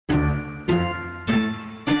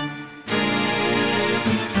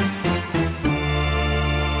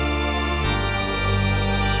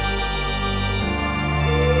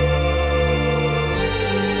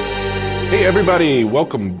Hey everybody,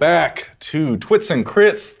 welcome back to Twits and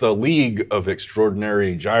Crits, the League of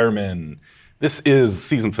Extraordinary Gyremen. This is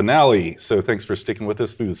season finale, so thanks for sticking with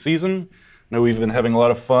us through the season. I know we've been having a lot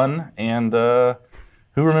of fun, and who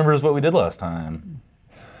remembers what we did last time?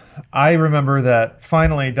 I remember that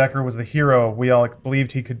finally Decker was the hero we all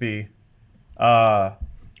believed he could be.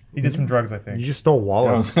 He did some drugs, I think. You just stole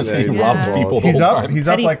wallets. He robbed people the He's whole up. time. He's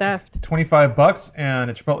up Petty like theft. $25 and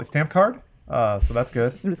a Chipotle stamp card. So that's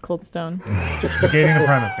good. It was Cold Stone. Gating the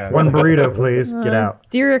premise, guys. One burrito, please. Get out.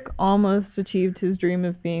 Derek almost achieved his dream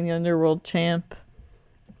of being the underworld champ.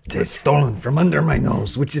 They're stolen from under my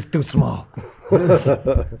nose, which is too small. One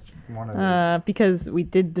of these. Because we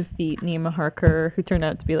did defeat Nima Harker, who turned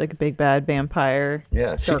out to be like a big bad vampire.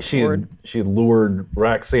 Yeah, Dark she Lord. had lured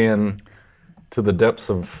Roxanne to the depths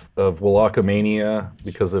of Wallachomania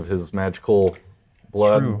because of his magical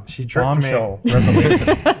blood. True. She tricked Bombshell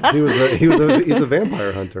revelation. He's a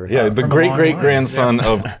vampire hunter. Yeah, the from a great long great line. grandson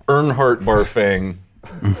of Earnhardt Barfang,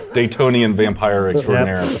 Daytonian vampire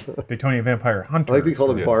extraordinaire. Daytonian vampire hunter. I like to call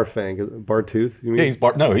him Yes. Barfang. Bartooth, you mean? Yeah, he's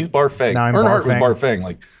Barfang. Now I'm Earnhardt was Barfang. Barfang.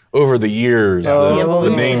 Like over the years, Oh,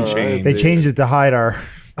 the name I changed. They changed it to hide our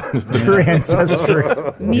true ancestry.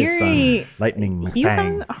 Miri, Lightning he was Fang.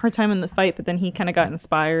 having a hard time in the fight, but then he kind of got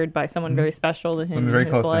inspired by someone very special to him Someone in very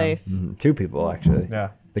his close to him. life. Two people, actually.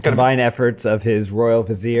 Yeah. The combined efforts of his royal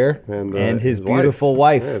vizier And, and his his wife. beautiful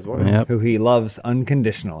wife, Yeah, his wife. Yep. who he loves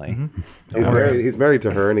unconditionally. He's married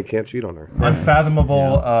to her and he can't cheat on her.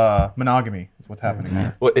 Unfathomable monogamy is what's happening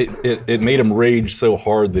there. Well, it made him rage so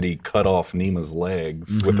hard that he cut off Nima's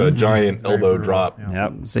legs with a giant elbow drop.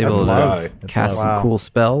 Yep. Was able That's to love. cast some Wow. cool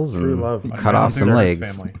spells True and love. cut off some Unbound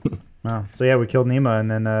legs. family. Wow. So yeah, we killed Nima, and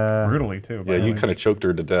then Brutally, too. by Yeah, the you way. kind of choked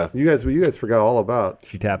her to death. You guys forgot all about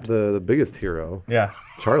She tapped. the biggest hero, Yeah.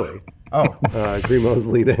 Charlie. Oh. Grimo's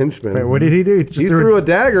lead henchman. wait, what did he do? He just He threw a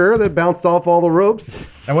dagger that bounced off all the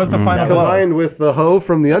ropes, That was the final blow. combined with the hoe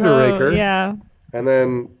from the Oh, Underraker, yeah. and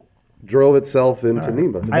then drove itself into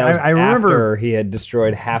Nima. That was I remember. after he had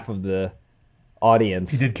destroyed half of the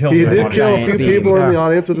audience. He did kill He someone. did kill a giant few being. people in the Yeah.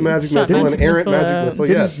 audience with a magic Shot missile, an magic errant missile, magic yeah. missile.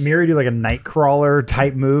 Didn't Yes. Miri do like a Nightcrawler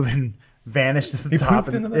type move and vanish to the He top?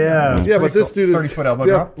 poofed into the yeah. Yeah, but this dude is 30-foot elbow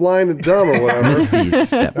deaf, drop. blind, and dumb or whatever. Misty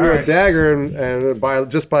step. Threw a dagger and by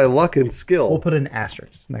luck and skill. We'll put an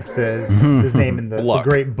asterisk next to his name in the Luck.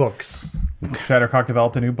 great books. Shattercock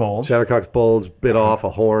developed a new bulge. Shadowcock's bulge bit off a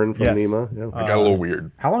horn from Yes. Nima. Yeah. It got a little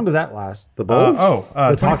weird. How long does that last? The bulge?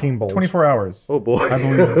 The talking bulge. 24 hours. Oh boy, I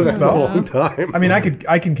believe it's a that's a spell. long time. I mean,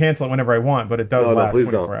 I can cancel it whenever I want, but it does no, last please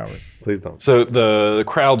 24 don't. hours. Please don't. So the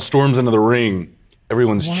crowd storms into the ring.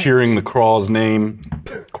 Everyone's cheering the Crawl's name.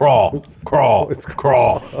 Crawl, crawl, it's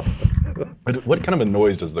crawl. What kind of a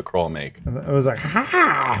noise does the Crawl make? It was like,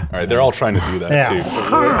 ha! All right, they're all trying to do that Yeah. too.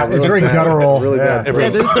 It's very bad, guttural. really Yeah. bad. Yeah,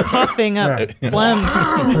 Everyone's- there's puffing up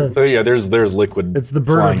phlegm. So yeah, there's liquid. It's the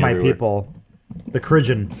bird flying of my everywhere. people, the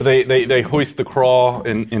Cridgeon. They hoist the Crawl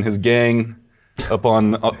and his gang up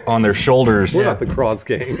on their shoulders. We're not the Cross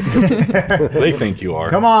gang. They think you are.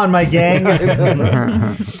 Come on, my gang.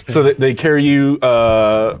 So they carry you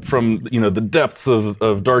from the depths of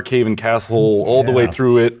Darkhaven Castle all the way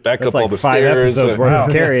through it, back That's up all like the 5 stairs, episodes worth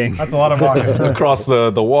of carrying. That's a lot of walking. across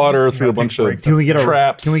the water, through a bunch of breaks. Can we get a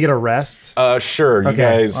traps. Can we get a rest? Sure,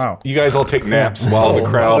 Okay. Wow. you guys all take naps while the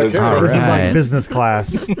crowd is. okay. This is like Alright. business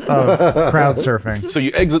class of crowd surfing. So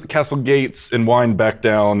you exit the castle gates and wind back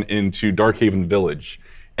down into Darkhaven Village.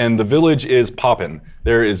 And the village is poppin'.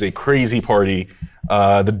 There is a crazy party.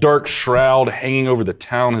 The dark shroud hanging over the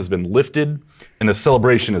town has been lifted, and a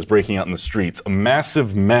celebration is breaking out in the streets. A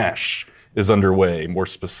massive mash is underway, more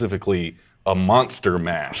specifically, a monster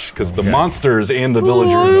mash, because the monsters and the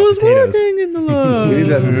villagers. Potatoes. We need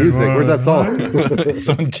that music. Where's that song?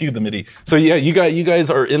 Someone cue the MIDI. So yeah, you guys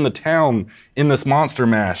are in the town in this monster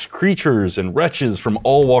mash. Creatures and wretches from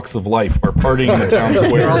all walks of life are partying in the town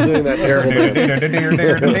We're all square. doing that terrible.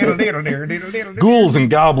 Ghouls and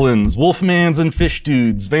goblins, wolfmans and fish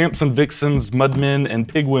dudes, vamps and vixens, mudmen and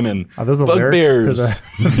pig women, Are those the lyrics to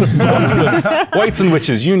bugbears, whites and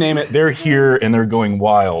witches, you name it, they're here and they're going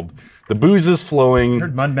wild. The booze is flowing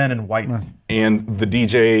Mudmen and whites. and the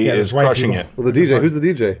DJ Yeah, is there's white crushing people. it. Well, the DJ. Who's the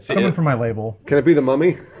DJ? Someone from my label. Can it be the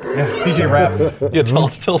Mummy? DJ Raps. Yeah,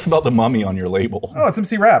 tell us about the mummy on your label. Oh, it's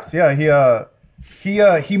MC Raps. Yeah,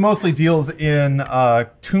 he mostly deals in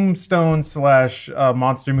Tombstone /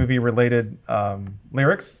 monster movie related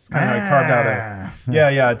lyrics. Kind of how he carved out a.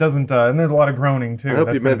 Yeah. It doesn't. And there's a lot of groaning too. I hope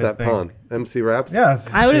That's you meant kind of that his pun. MC Raps?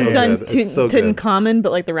 Yes. I would have So done good. It's so Tutankhamun, good.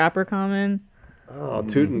 but like the rapper Common. Oh,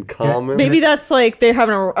 Tutankhamun. Maybe that's like they're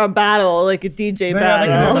having a battle, like a DJ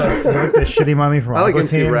battle. Like the shitty mummy from I like Aqua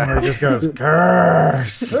MC Teen, where it Raps. just goes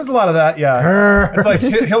curse. There's a lot of that, yeah. It's like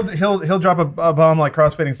he'll drop a bomb like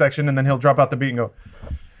crossfading section, and then he'll drop out the beat and go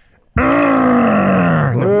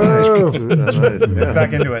Nice. Yeah.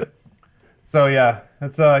 back into it. So yeah,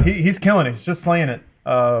 it's he's killing it. He's just slaying it.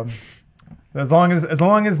 As long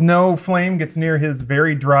as no flame gets near his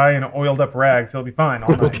very dry and oiled up rags, he'll be fine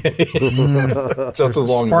all night. Just as long as that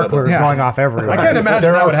Sparklers doesn't- going off everywhere. I can't imagine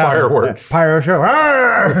There that are would happen. fireworks. Pyro show.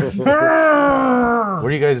 What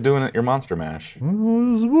are you guys doing at your Monster Mash?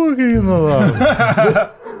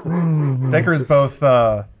 Decker's both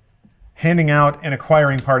handing out and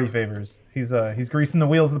acquiring party favors. He's greasing the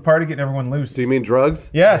wheels of the party, getting everyone loose. Do you mean drugs?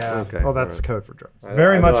 Yes, Okay. Oh, that's code for drugs.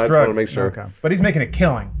 very much I just drugs. want to make sure. Okay. But he's making a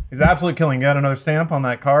killing. He's absolutely killing. Got another stamp on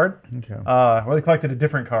that card. Okay. Well, he collected a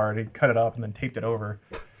different card. He cut it up and then taped it over.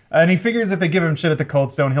 And he figures if they give him shit at the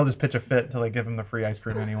Cold Stone, he'll just pitch a fit until they give him the free ice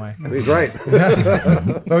cream anyway. He's right.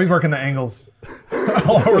 So he's working the angles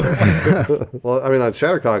all over the place. Well, I mean, on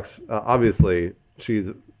Shattercock's, obviously,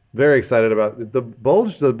 she's very excited about the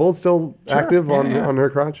bulge. The bulge still active on her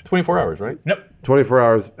crotch. 24 hours, right? Yep. 24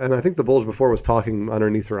 hours, and I think the bulge before was talking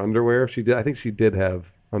underneath her underwear. I think she did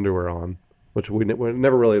have underwear on, which we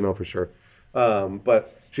never really know for sure.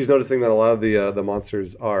 But she's noticing that a lot of the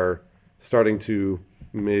monsters are starting to.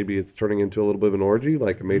 Maybe it's turning into a little bit of an orgy,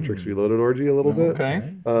 like a Matrix Reloaded orgy, a little bit. Okay.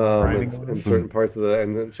 In certain parts of the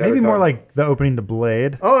and then Maybe Shattercock- more like the opening to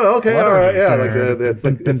Blade. Oh, okay, all right, yeah.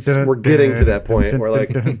 Like we're getting to that point where like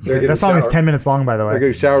That song is 10 minutes long, by the They're way.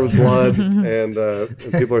 getting showered with blood, and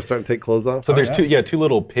people are starting to take clothes off. So there's two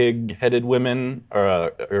little pig-headed women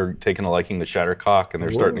are taking a liking to Shattercock, and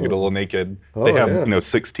they're starting to get a little naked. They have yeah.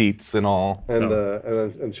 6 teats and all.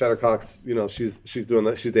 And Shattercock's, she's doing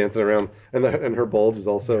that. She's dancing around, and her bulge is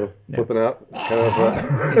also flipping out. Kind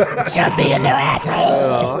of, Shove me in their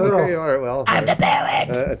asshole. okay, all right, well, I'm the parent.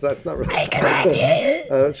 it's not really. I command you.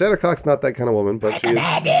 Shattercock's not that kind of woman, but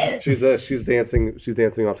Command you. she's dancing. She's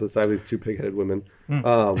dancing off to the side of these 2 pig-headed women.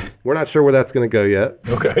 We're not sure where that's going to go yet.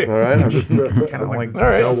 Okay. All right. I'm just, Sounds like All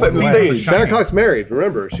right. Set the Like stage. Shining. Shattercock's married.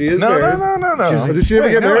 Remember, she is No. married. Did she ever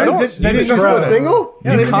get no, married? they didn't She's know still that. single?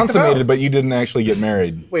 Yeah, they You didn't take the consummated, vows. but you didn't actually get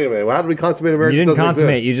married. Wait a minute. How did we consummate a marriage? You that didn't doesn't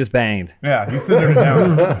consummate, exist? you just banged. Yeah, you scissored it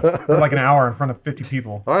down for like an hour in front of 50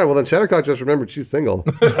 people. All right, well then Shattercock just remembered she's single.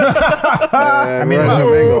 I mean,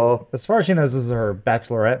 mingle. As far as she knows, this is her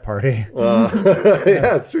bachelorette party.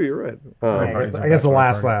 Yeah, it's true. You're right. I guess the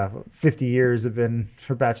last 50 years have been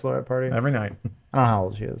her bachelorette party. I don't Every night. know how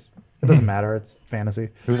old she is. It doesn't matter. It's fantasy.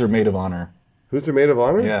 Who's her maid of honor? Who's her maid of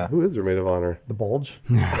honor? Yeah. Who is her maid of honor? The bulge.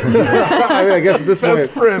 I mean, I guess at this point,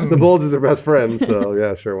 friend. the Bulge is her best friend. So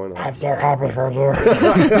yeah, sure, why not? I'm so happy for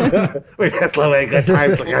you. We had so many good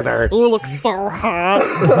times together. You look so hot.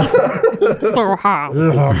 So hot. They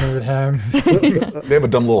have a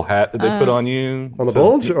dumb little hat that they put on you. On the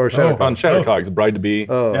Bulge or Shattercock? On Shattercock's bride to be.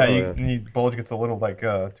 Bulge gets a little like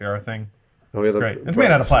tiara thing. Oh, yeah, Great. It's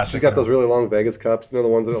made out of plastic. She's got those really long Vegas cups. You know the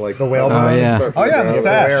ones that are like The whale Oh, yeah. start from Oh, yeah, the ground.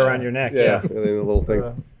 sash. wear around your neck. Yeah, and then the little things.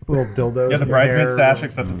 Little dildos. Yeah, the in your bridesmaid hair. sash,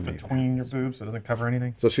 except it's between your boobs, so it doesn't cover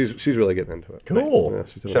anything. So she's really getting into it. Cool. Yeah,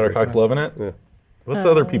 she's having a great Shattercock's loving it. Yeah. What's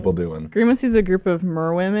other people doing? Grimace sees a group of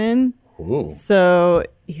merwomen, Ooh. so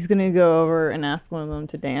he's gonna go over and ask one of them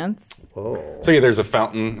to dance. Oh. So yeah, there's a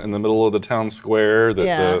fountain in the middle of the town square that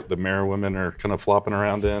Yeah. the mare women are kind of flopping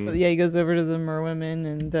around in. But yeah, he goes over to the merwomen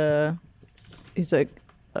and he's like,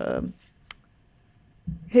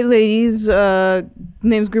 "Hey, ladies,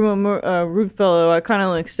 name's Grimo Rootfellow. I kind of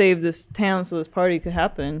like saved this town so this party could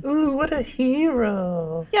happen." Ooh, what a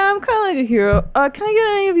hero. Yeah, I'm kind of like a hero. Can I get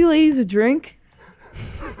any of you ladies a drink?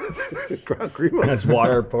 Grimace. As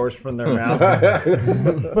water pours from their mouths.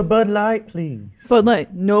 But Bud Light, please. But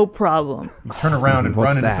like, no problem. You turn around and What's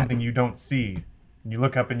run into that? something you don't see. And you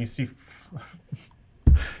look up and you see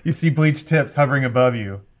you see bleached tips hovering above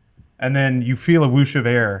you. And then you feel a whoosh of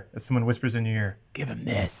air as someone whispers in your ear, "Give him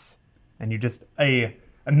this." And you just a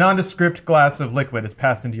nondescript glass of liquid is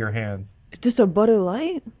passed into your hands. It's just a Butter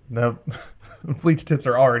Light. The bleached tips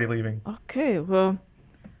are already leaving. Okay, well,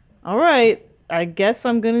 all right. I guess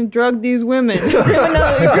I'm gonna drug these women. Everyone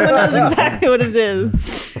knows exactly what it is.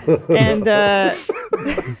 And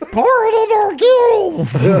Pour it in our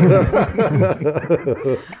gills.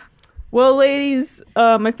 well, ladies,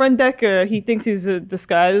 my friend Decker, he thinks he's a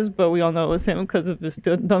disguise, but we all know it was him because of his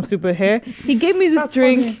dumb super hair. He gave me this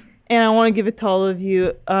drink, and I want to give it to all of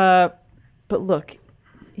you. But look,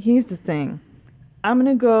 here's the thing. I'm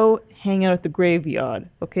gonna go hang out at the graveyard,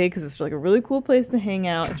 okay? Because it's like a really cool place to hang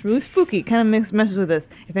out. It's really spooky. Kind of messes with this.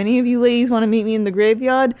 If any of you ladies want to meet me in the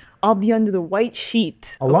graveyard, I'll be under the white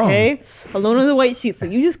sheet, Alone. okay? Alone under the white sheet. So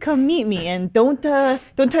you just come meet me and don't try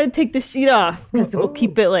to take the sheet off because we'll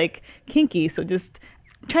keep it like kinky. So just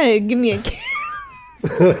try to give me a kiss.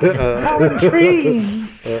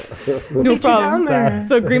 No problem.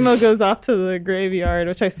 So Grimo goes off to the graveyard,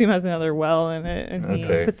 which I assume has another well in it, and he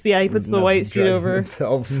Okay. puts the white sheet over.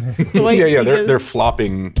 themselves. The white Yeah, sheet they're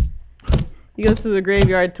flopping. He goes to the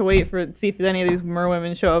graveyard to see if any of these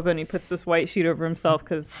merwomen show up, and he puts this white sheet over himself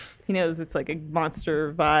because he knows it's like a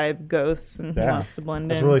monster vibe, ghosts, and he wants to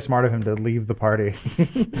blend That's in. really smart of him to leave the party.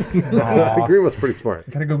 Green was pretty smart.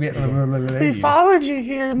 Gotta go get. followed you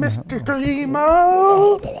here, Mr.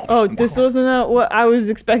 Grimo. Oh, this wasn't what I was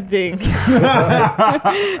expecting.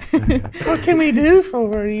 What can we do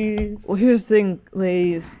for you? Well, here's the thing,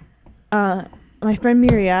 ladies. My friend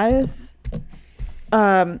Miriadis,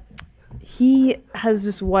 he has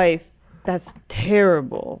this wife that's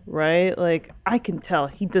terrible, right? Like, I can tell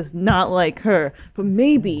he does not like her. But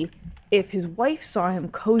maybe if his wife saw him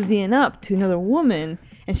cozying up to another woman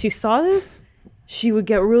and she saw this, she would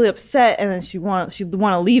get really upset and then she'd want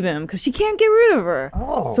to leave him because she can't get rid of her.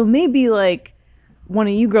 Oh. So maybe, like, one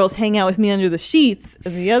of you girls hang out with me under the sheets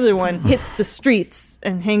and the other one hits the streets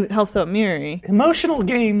and helps out Miri. Emotional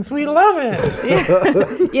games, we love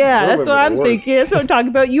it. Yeah, that's women what are I'm the worst. thinking. That's what I'm talking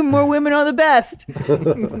about. You more women are the best.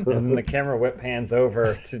 And then the camera whip pans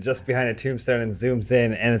over to just behind a tombstone and zooms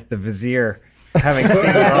in, and it's the vizier having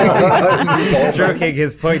seen stroking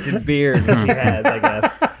his pointed beard, which he has, I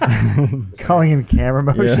guess. Calling in camera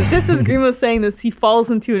motion. Just as Green was saying this, he falls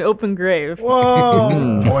into an open grave.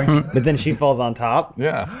 Whoa! But then she falls on top.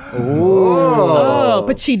 Yeah. Oh,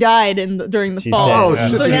 but she died during the She's fall. dead. Oh, Yeah.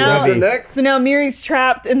 shit! So She now- snapped her neck. So now Miri's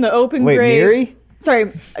trapped in the open Wait, grave. Miri? Sorry,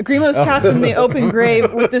 Grimo's trapped in the open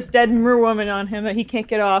grave with this dead mer woman on him that he can't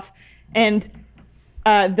get off, and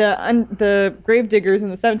the grave digger's in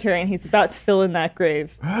the cemetery, and he's about to fill in that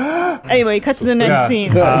grave. Anyway, cut to the next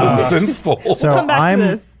scene. Suspenseful. So Come back to I'm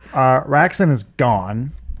this. Raxon is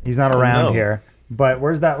gone. He's not around no. here. But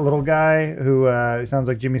where's that little guy who sounds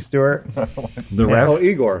like Jimmy Stewart? The ref. Oh,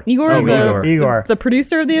 Igor. Igor, Oh, the, Igor. Igor. the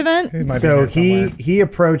producer of the event. So he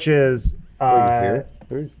approaches He's here.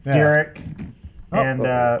 Derek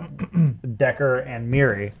and Decker and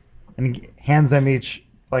Miri, and he hands them each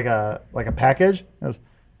like a package. He goes,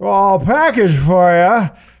 "Well, a package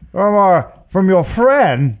for you from your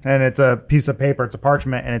friend," and it's a piece of paper. It's a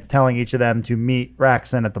parchment, and it's telling each of them to meet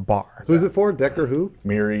Raxon at the bar. Who's it for? Decker who?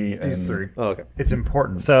 Miri and These three. Oh, okay. It's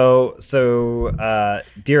important. So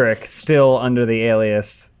Derek, still under the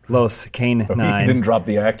alias Los Canine. He didn't drop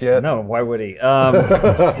the act yet. No, why would he?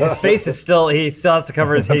 His face is he still has to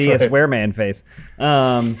cover his hideous right. wereman face.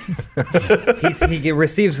 He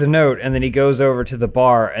receives the note and then he goes over to the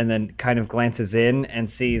bar and then kind of glances in and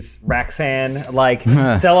sees Raxan like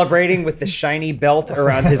celebrating with the shiny belt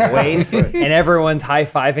around his waist and everyone's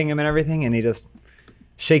high-fiving him and everything, and he just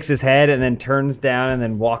shakes his head and then turns down and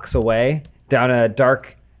then walks away down a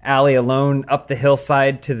dark alley alone up the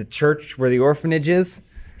hillside to the church where the orphanage is.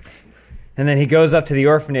 And then he goes up to the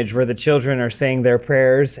orphanage where the children are saying their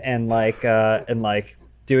prayers and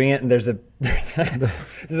doing it. And there's a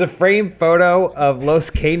framed photo of Los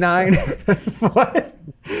Canine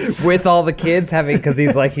with all the kids because he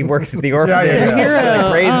works at the orphanage, yeah.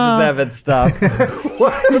 like raises them and stuff.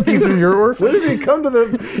 These are your orphans. When did he come to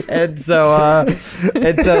the? And so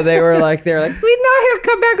they were like, we know he'll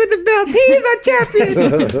come back with the belt. He's our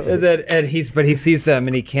champion. But he sees them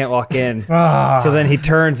and he can't walk in. So then he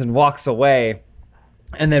turns and walks away.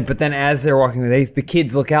 But then as they're walking, the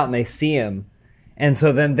kids look out and they see him. And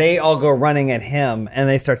so then they all go running at him and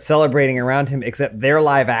they start celebrating around him, except they're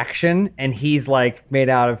live action and he's like made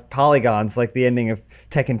out of polygons, like the ending of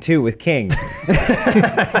Tekken 2 with King.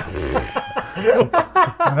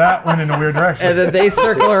 That went in a weird direction. And then they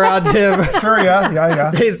circle around him. Sure,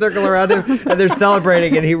 yeah. They circle around him and they're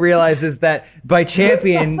celebrating, and he realizes that by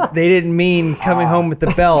champion they didn't mean coming home with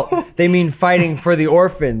the belt, they mean fighting for the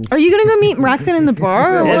orphans. Are you gonna go meet Roxanne in the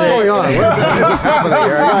bar? Or What's what? going on? What's happening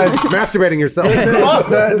here? You guys masturbating yourself.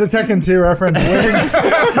 the Tekken 2 reference.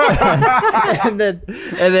 and then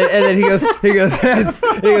he goes,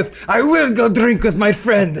 I will go drink with my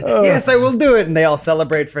friend. Yes, I will do it. And they all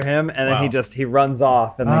celebrate for him, and then he runs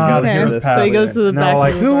off and then goes Okay. to this. So he goes to the back. No,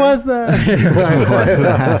 like, of the who bar. was that?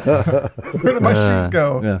 Where did my shoes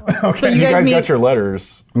go? Okay. So you You guys guys meet. got your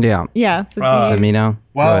letters. Yeah. Yeah. So Uh, do Is it me now?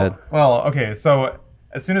 Go ahead. Well, okay. So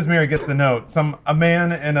as soon as Miri gets the note, a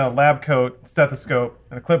man in a lab coat, stethoscope,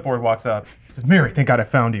 and a clipboard walks up. Says, "Miri, thank God I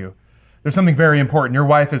found you. There's something very important. Your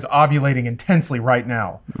wife is ovulating intensely right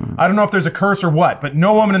now. I don't know if there's a curse or what, but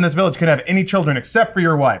no woman in this village can have any children except for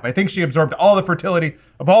your wife. I think she absorbed all the fertility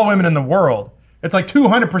of all women in the world. It's like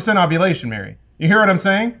 200% ovulation, Mary. You hear what I'm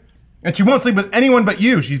saying? And she won't sleep with anyone but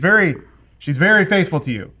you. She's very faithful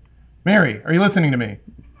to you. Mary, are you listening to me?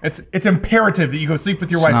 It's imperative that you go sleep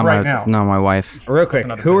with your wife right now. Not my wife. Real quick,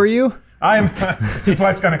 who are you? I am his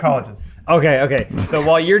wife's gynecologist. Okay. So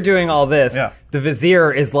while you're doing all this, Yeah. the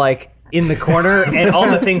vizier is like in the corner, and all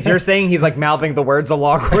the things you're saying, he's like mouthing the words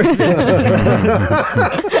along with it.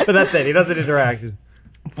 But that's it. He doesn't interact.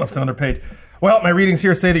 Flips another page. Well, my readings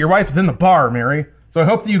here say that your wife is in the bar, Mary. So I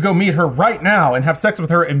hope that you go meet her right now and have sex with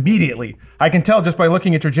her immediately. I can tell just by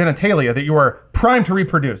looking at your genitalia that you are primed to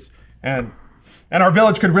reproduce. And our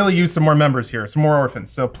village could really use some more members here, some more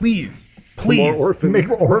orphans. So please. More orphans. Make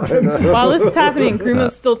orphans. While this is happening,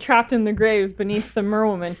 Grumo's still trapped in the grave beneath the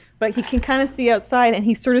merwoman, but he can kind of see outside, and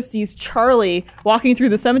he sort of sees Charlie walking through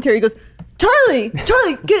the cemetery. He goes, Charlie, can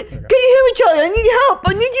you hear me, Charlie? I need help.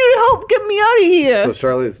 I need you to help get me out of here. So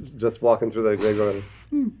Charlie's just walking through the graveyard.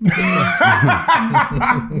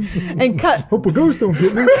 And cut Hope a ghost don't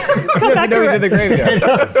get me. back No, he's in to the graveyard.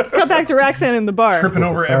 cut back to Roxanne in the bar. Tripping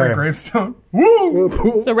over every right. gravestone.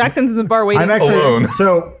 Woo! So Roxanne's in the bar waiting. I'm actually Alone.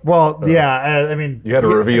 I mean, You had to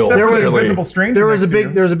reveal. Except for this clearly. invisible stranger there was a next to big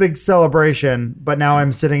you. there was a big celebration, but now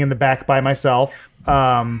I'm sitting in the back by myself.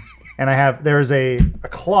 And there's a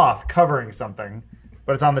cloth covering something,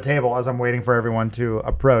 but it's on the table as I'm waiting for everyone to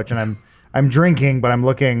approach, and I'm drinking, but I'm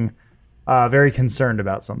looking very concerned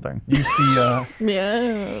about something. You see,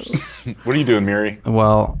 Yeah. What are you doing, Mary?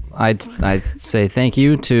 Well, I'd say thank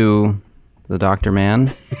you to the doctor man.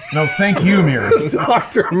 no, thank you, Mary.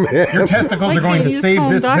 Doctor Man. Your testicles are going to You just save call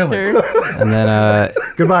him this doctor. village. And then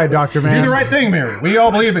Goodbye, Doctor Do Man. the right thing, Mary. We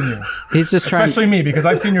all believe in you. he's just trying. Especially me, because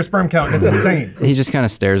I've seen your sperm count and it's insane. He just kind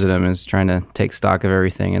of stares at him and is trying to take stock of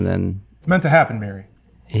everything, and then It's meant to happen, Mary.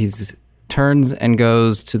 he's turns and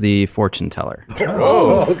goes to the fortune teller.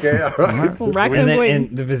 Oh, okay. All right. Well, And Roxanne's then waiting.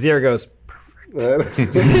 and the vizier goes,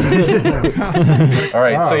 All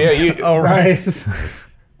right, so yeah, Right.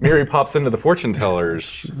 Mary pops into the fortune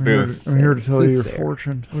teller's booth. I'm here to tell you your Soothsayer.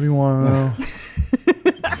 fortune. What do you want to know?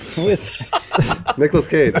 Nicolas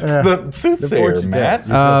Cage. The soothsayer, fortune Matt.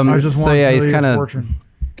 I just so want yeah, to he's tell you kind your of fortune.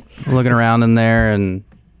 looking around in there and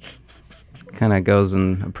kind of goes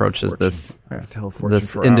and approaches this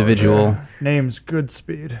individual. Name's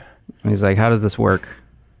Goodspeed. And he's like, "How does this work?"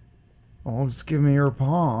 Oh, just give me your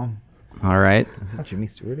palm. All right. Jimmy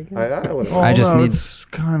Stewart again? I would Oh, I just no, need- It's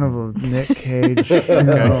kind of a Nick Cage. You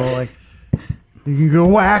know, like you can go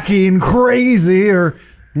wacky and crazy, or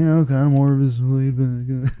kind of more of a laid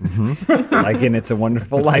back. Like in It's a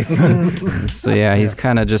Wonderful Life. So yeah, he's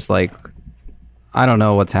kind of just like, I don't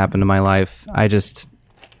know what's happened to my life. I just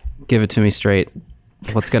give it to me straight.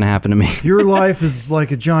 What's gonna happen to me? Your life is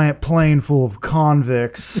like a giant plane full of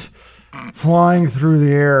convicts flying through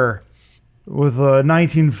the air with a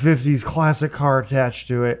 1950s classic car attached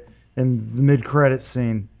to it in the mid-credit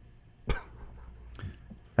scene.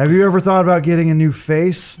 Have you ever thought about getting a new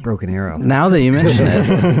face? Broken Arrow. Now that you mention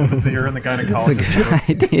it, So you're in the it's a gynecologist.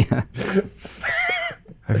 good idea.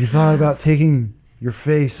 Have you thought about taking your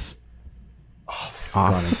face? Off.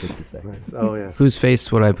 Oh, yeah. Whose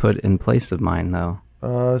face would I put in place of mine, though?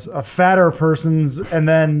 A fatter person's, and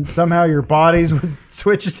then somehow your bodies would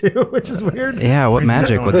switch to, which is weird. Yeah, what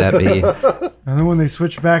magic would that be? And then when they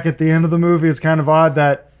switch back at the end of the movie, it's kind of odd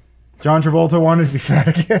that John Travolta wanted to be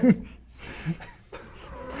fat again.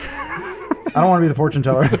 I don't want to be the fortune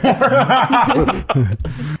teller.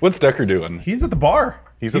 What's Decker doing? He's at the bar.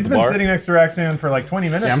 He's at the been bar? sitting next to Roxanne for like 20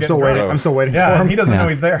 minutes. I'm getting still drunk. waiting. I'm still waiting for Yeah, him. he doesn't Yeah. know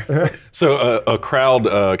he's there. So a crowd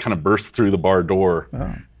kind of bursts through the bar door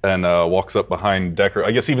and walks up behind Decker.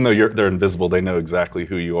 I guess even though they're invisible, they know exactly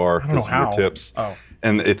who you are don't know because of your how. tips. Oh.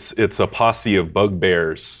 And it's a posse of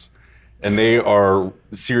bugbears, and they are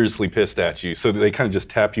seriously pissed at you. So they kind of just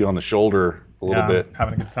tap you on the shoulder a little Yeah, bit. I'm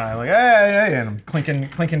having a good time. Like, hey, and I'm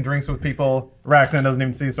clinking drinks with people. Roxanne doesn't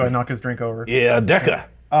even see, so I knock his drink over. Yeah, Decker,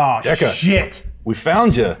 Oh, Decca. shit. we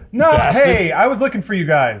found you. No, bastard. hey, I was looking for you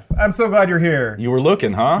guys. I'm so glad you're here. You were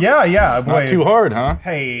looking, huh? Yeah, boy. Not too hard, huh?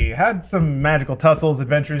 Hey, had some magical tussles,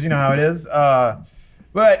 adventures, you know how it is. But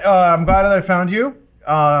I'm glad that I found you.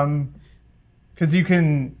 Because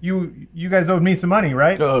you guys owed me some money,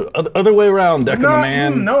 right? Other way around, Decker, no, my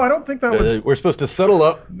man. no, I don't think that was. We're supposed to settle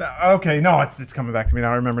up. Okay, no, it's coming back to me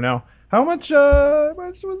now. I remember now. How much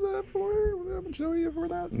was that for? How much do we get for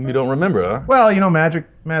that? You don't remember, huh? Well,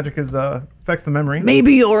 magic is affects the memory.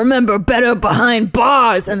 Maybe you'll remember better behind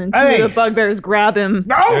bars. And then two Hey! of the bugbears grab him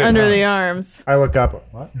under the arms. I look up.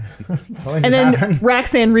 What? And then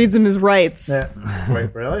Raxan reads him his rights. Yeah.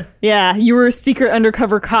 Wait, really? Yeah, you were a secret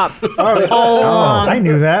undercover cop all along. I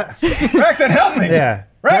knew that. Raxan, help me! Yeah.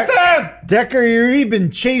 Raxan! Decker, we've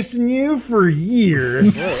been chasing you for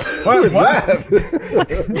years. What?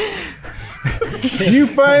 You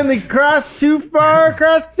finally crossed too far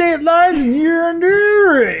across state lines and you're under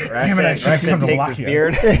arrest. Damn it, I should have come to takes his Latvia.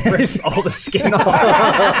 beard, rips all the skin off.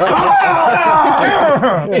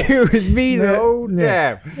 It was me the whole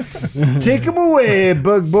time. Take him away,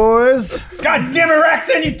 bug boys. God damn it,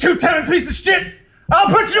 Raxan, you two-timing piece of shit! I'll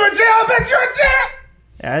put you in jail! I'll put you in jail!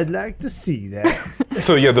 I'd like to see that.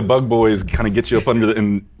 So yeah, the bug boys kind of get you up under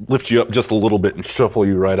and lift you up just a little bit and shuffle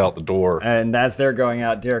you right out the door. And as they're going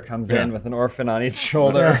out, Deer comes in with an orphan on each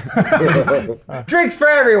shoulder. Drinks for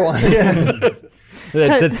everyone.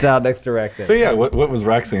 Then sits down next to Rexy. So yeah, what was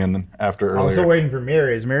Raxan after earlier? I'm still waiting for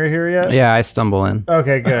Miri. Is Miri here yet? Yeah, I stumble in.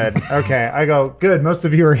 Okay, good. Okay, I go, good. Most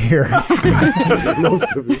of you are here.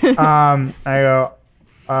 Most of you. I go,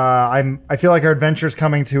 I feel like our adventure's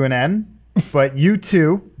coming to an end, but you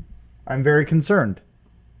two, I'm very concerned.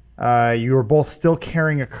 You are both still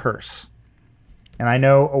carrying a curse, and I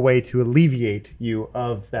know a way to alleviate you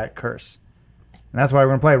of that curse. And that's why we're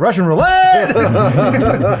gonna play Russian roulette.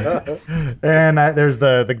 And there's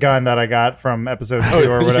the gun that I got from episode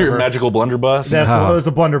 2 or whatever. Your magical blunderbuss, There's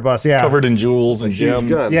a blunderbuss, yeah. covered in jewels and Huge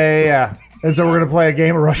gems. gun. Yeah. And so we're gonna play a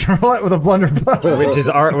game of Russian roulette with a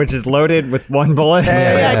blunderbuss. which is loaded with one bullet.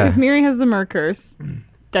 Yeah, because Miri has the Mer curse.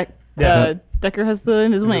 Decker has the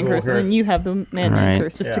Invisible Man curse, and then you have the Man Right.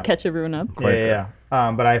 curse, just to Yeah. catch everyone up. Yeah.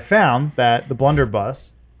 But I found that the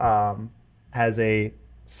blunderbuss has a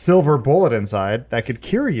silver bullet inside that could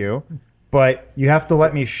cure you, but you have to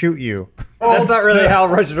let me shoot you. That's not really how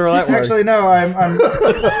Russian roulette works. Actually, no. I'm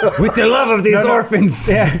With the love of these orphans,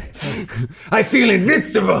 yeah. I feel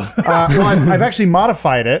invincible. I've actually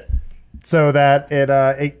modified it so that it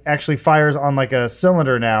actually fires on like a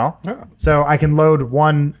cylinder now, so I can load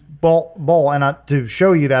one bowl. And to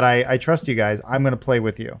show you that I trust you guys, I'm gonna play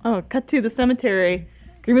with you. Oh, cut to the cemetery.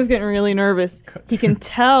 Grimo's getting really nervous. He can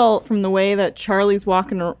tell from the way that Charlie's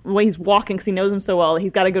walking, the way he's walking, because he knows him so well, that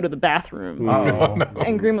he's got to go to the bathroom.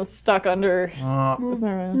 And Grimo's stuck under.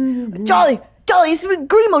 Charlie, it's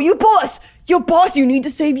Grimo, you boss. Your boss, you need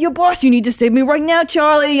to save your boss. You need to save me right now,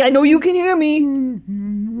 Charlie. I know you can hear me.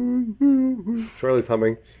 Charlie's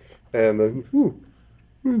humming, and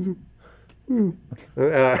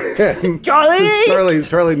Charlie!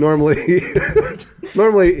 Charlie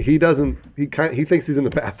normally he doesn't he thinks he's in the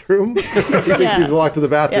bathroom. He thinks he's walked to the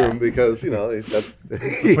bathroom because that's what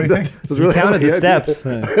he thinks. was really Counted the yeah, steps.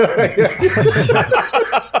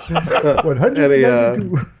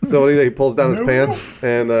 192. So he pulls down his pants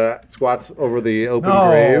and squats over the open No.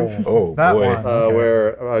 grave Oh That boy. one.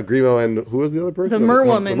 where Grimo and who was the other person? The Mer The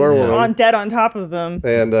woman's Mer woman. dead on top of him.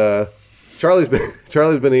 And Charlie's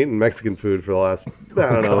been eating Mexican food for the last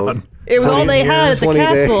I don't know. It was all they had at the 20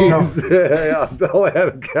 castle. days. Yeah, it's all I had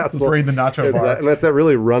at the castle. Read the nacho It's bar. that- and that's that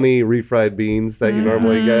really runny refried beans that you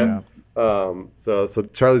normally get. So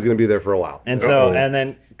Charlie's gonna be there for a while. And so, and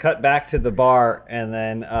then cut back to the bar, and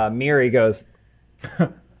then Miri goes,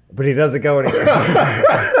 but he doesn't go anywhere.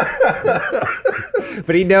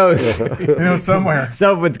 But he knows Somewhere.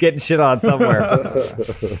 someone's getting shit on somewhere.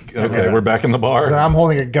 Okay, we're back in the And bar. I'm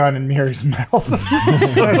holding a gun in Miri's mouth.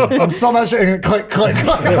 I'm still not sure. Click, click,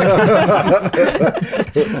 click.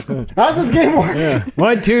 How's this game work?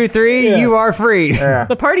 1, 2, 3, you are free.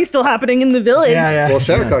 The party's still happening in the village. Yeah. Well,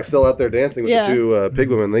 Shattercock's still out there dancing with Yeah. the two pig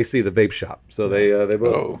women. They see the vape shop, so they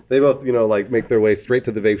both like make their way straight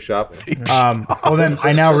to the vape shop. Well, then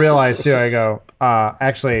I now realize too. I go.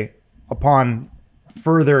 Actually, upon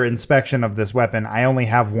further inspection of this weapon, I only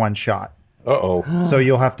have one shot. Uh-oh. So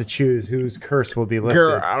you'll have to choose whose curse will be lifted.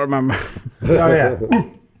 I remember. Oh yeah.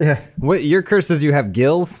 What, your curse says you have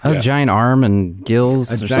gills? A giant arm and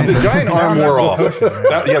gills. or giant- The something. giant arm wore off.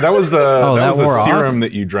 That was that was that a wore off? serum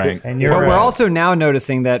that you drank. And But you're we're also now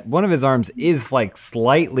noticing that one of his arms is like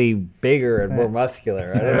slightly bigger and more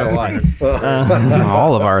muscular. I don't know why.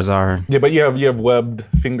 All of ours are. Yeah, but you have webbed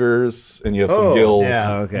fingers and you have some gills.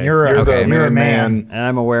 yeah. Okay. You're a, Okay, you're a man. And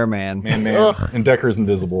I'm a wereman. Man. And Decker's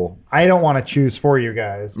invisible. I don't want to choose for you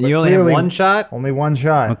guys. but You only have clearly- one shot? Only one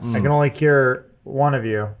shot. I can only cure one of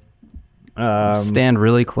you. Stand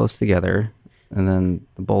really close together, and then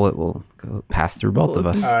the bullet will pass through both of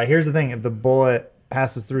us. Here's the thing: if the bullet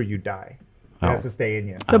passes through, you die. It has to stay in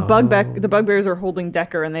you. The bugbears are holding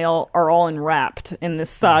Decker, and they are all enwrapped in this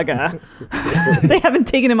saga. They haven't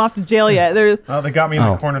taken him off to jail yet. They're Oh, they got me in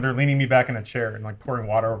the corner. They're leaning me back in a chair and like pouring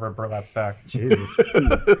water over a burlap sack. Jesus.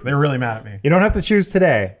 They're really mad at me. You don't have to choose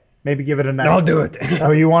today. Maybe give it a night. I'll do it.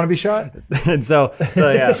 Oh, you want to be shot? And so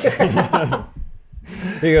yeah.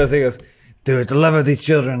 he goes, Dude, the love of these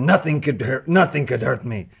children, nothing could hurt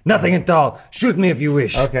me. Nothing at all. Shoot me if you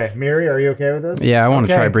wish. Okay, Miri, are you okay with this? Yeah, I want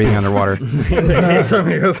to try breathing underwater. he hits him,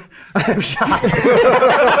 he goes, I'm shot.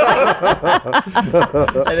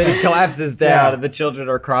 And then he collapses down, and the children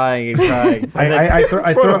are crying and crying. I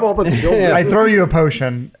Of all the children. I throw you a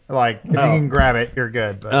potion. Like, if you can grab it, you're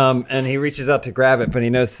good. But. And he reaches out to grab it, but he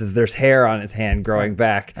notices there's hair on his hand growing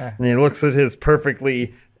back. And he looks at his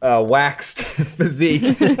perfectly waxed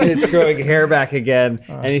physique, and it's growing hair back again.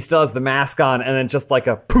 And he still has the mask on, and then just like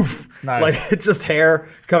a poof, Nice. like it's just hair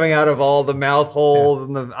coming out of all the mouth holes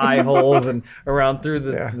and the eye holes and around through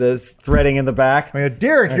the threading in the back. I mean,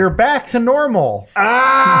 Derek, you're back to normal.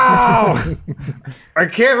 Ow! I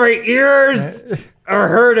can't, my ears are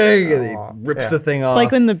hurting. And he rips the thing off.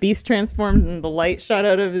 like when the beast transformed and the light shot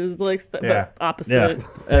out of his like Yeah. but opposite.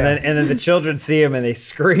 And then the children see him and they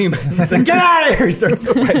scream, "Get out of here!" He starts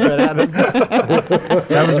swiping at him.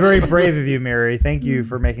 That was very brave of you, Mary. Thank you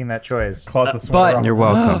for making that choice. Claws the sword but- off. You're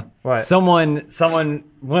welcome. What? Someone,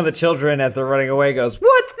 one of the children, as they're running away, goes,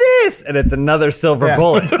 "What's this?" And it's another silver Yeah.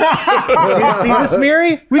 bullet. You see this,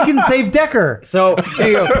 Mary? We can save Decker. So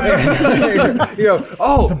you go,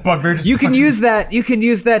 oh, bugbear just you can punches- use that. You can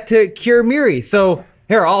use that to cure Miri. So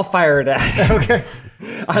here, I'll fire it at. Okay.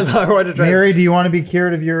 I want to try. Mary, do you want to be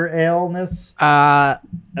cured of your illness? And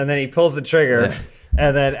then he pulls the trigger,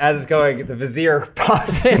 and then as it's going, the vizier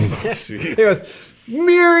pops in. He goes,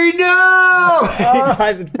 "Miri, no!" He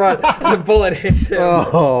dives in front, and the bullet hits him.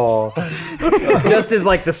 Oh, Just as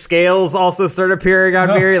like the scales also start appearing on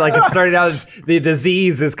Miri, like it started out as the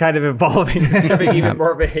disease is kind of evolving, becoming even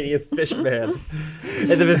more of a hideous fish man. And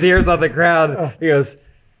the vizier's on the ground. He goes,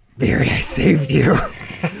 "Miri, I saved you.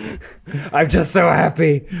 I'm just so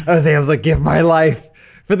happy I was able to give my life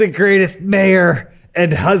for the greatest mayor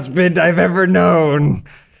and husband I've ever known."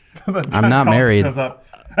 I'm not married. Shows up.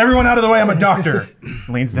 Everyone out of the way, I'm a doctor.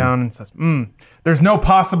 Leans down and says, there's no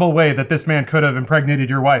possible way that this man could have impregnated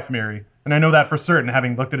your wife, Mary. And I know that for certain,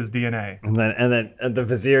 having looked at his DNA. And then the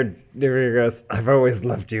vizier goes, "I've always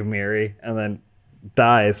loved you, Miri," and then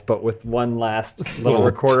dies, but with one last little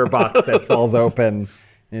recorder box that falls open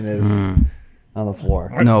in his on the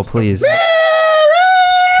floor. No, please.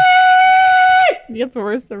 It gets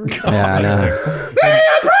worse every time. Yeah, I know. Mary,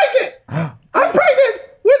 I'm pregnant! I'm pregnant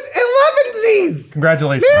with 11 Z's!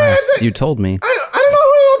 Congratulations. You told me. I don't know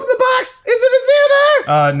who opened the box. Is the vizier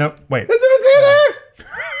there? No, wait. Is the vizier there?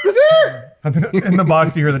 Vizier? In the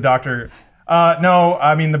box, you hear the doctor. No,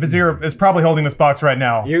 I mean, the vizier is probably holding this box right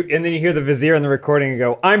now. And then you hear the vizier in the recording and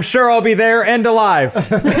go, "I'm sure I'll be there and alive." Oh,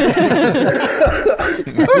 no,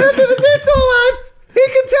 the vizier's still alive. He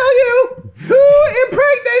can tell you who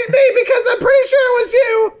impregnated me because I'm pretty sure it was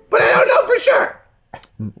you, but I don't know for sure.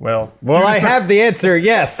 Well, Well, I have the answer,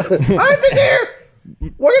 yes. All right, vizier.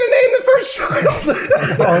 We're going to name the first child.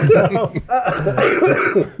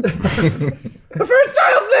 The first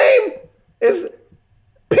child's name is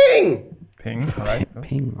Ping. Ping. All right.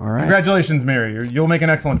 Ping. All right. Congratulations, Mary. You'll make an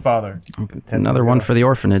excellent father. Another one for the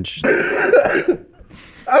orphanage. Okay,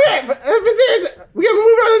 vizier, we going to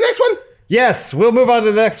move on to the next one? Yes, we'll move on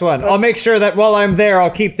to the next one. I'll make sure that while I'm there, I'll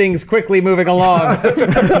keep things quickly moving along.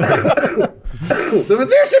 The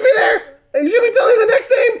vizier should be there, and you should be telling the next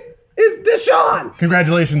name is Deshaun.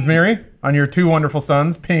 Congratulations, Mary, on your two wonderful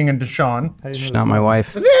sons, Ping and Deshaun. She's not my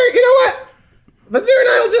wife. Vizier, you know what? Vizier and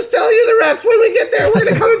I will just tell you the rest when we get there. We're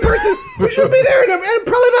going to come in person. We should be there in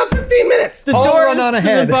probably about 15 minutes. The I'll doors run on to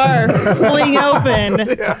ahead. the bar fling open,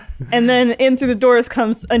 and then in through the doors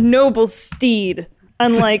comes a noble steed,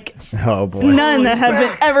 unlike Oh, boy. none that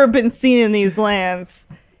have ever been seen in these lands.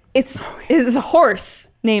 It's a horse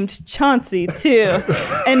named Chauncey too,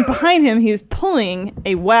 and behind him he's pulling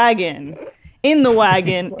a wagon. In the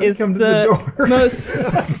wagon is the most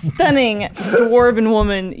stunning dwarven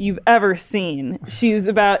woman you've ever seen. She's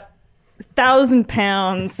about 1,000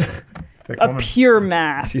 pounds of pure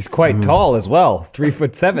mass. She's quite tall as well,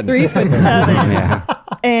 3'7". 3'7", Yeah.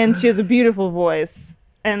 and she has a beautiful voice.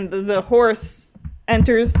 And the horse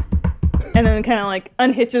enters, and then kind of like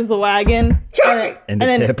unhitches the wagon, and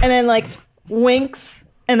then like winks,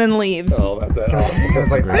 and then leaves. oh, that's it.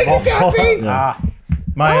 It's like, Thank you, Chauncey.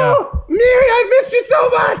 Oh, Mary, I missed you so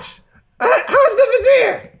much. How's the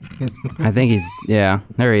vizier? I think he's. Yeah.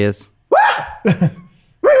 There he is. What?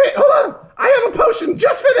 Wait, hold on. I have a potion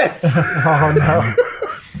just for this. this. Oh no.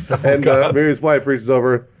 And Miri's wife reaches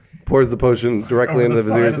over, pours the potion directly into the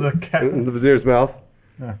side vizier's, of the cat. in the vizier's mouth.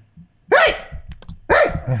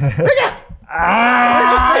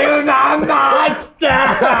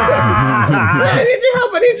 I need your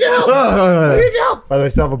help. I need your help. I need your help. By the way,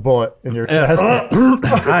 you still have a bullet in your chest.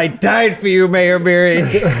 I died for you, Mayor Miri.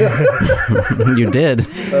 You did.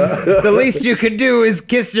 The least you could do is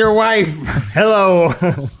kiss your wife. Hello. I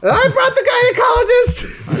brought the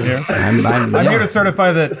gynecologist. I'm here to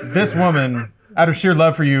certify that this woman, out of sheer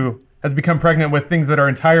love for you, has become pregnant with things that are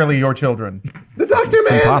entirely your children. The doctor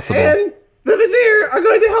man impossible. and the vizier are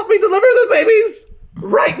going to help me deliver the babies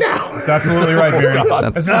right now. It's absolutely right, Miri.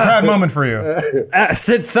 This is a proud moment for you.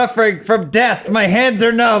 Since suffering from death, my hands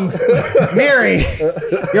are numb. Miri,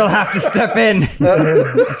 you'll have to step in.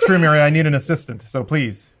 It's true, Miri. I need an assistant, so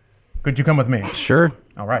please, could you come with me? Sure.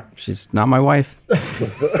 All right. She's not my wife.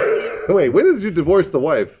 Wait, when did you divorce the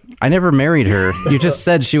wife? I never married her. You just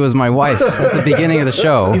said she was my wife at the beginning of the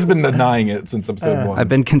show. He's been denying it since episode 1. I've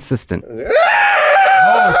been consistent.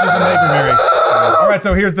 Oh, she's a neighbor, Miri. All right,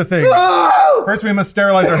 so here's the thing. First, we must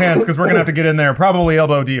sterilize our hands because we're going to have to get in there, probably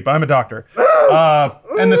elbow deep. I'm a doctor.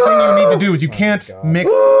 And the thing you need to do is you can't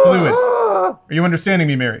mix fluids. Are you understanding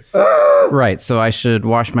me, Miri? Right, so I should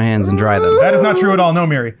wash my hands and dry them. That is not true at all. No,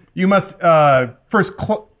 Miri. You must first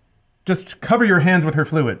just cover your hands with her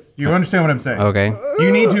fluids. You understand what I'm saying? Okay.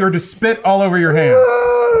 You need to, or just spit all over your hands.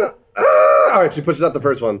 All right, she pushes out the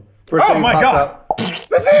first one. First Oh thing my pops God. out.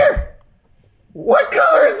 Vizier, what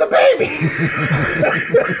color is the baby?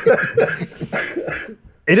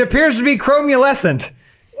 It appears to be chromulescent. Is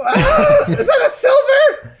that a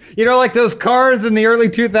silver? You know, like those cars in the early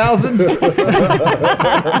 2000s?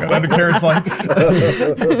 Got undercarriage lights.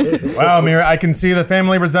 Wow, Miri, I can see the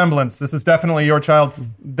family resemblance. This is definitely your child.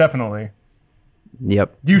 Definitely.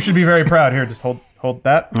 Yep. You should be very proud. Here, just hold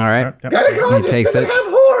that. All right. Yep. Gynecologist He takes doesn't it. have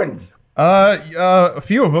horns. A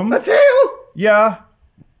few of them. A tail? Yeah.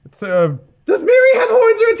 It's, Does Miri have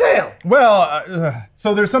horns or a tail? well,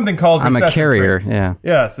 so there's something called I'm a recessive carrier, traits. yeah.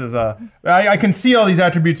 Yes, I can see all these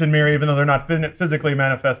attributes in Miri, even though they're not physically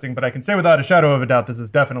manifesting, but I can say without a shadow of a doubt this is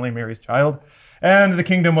definitely Miri's child. And the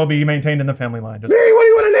kingdom will be maintained in the family line. Just Miri, what do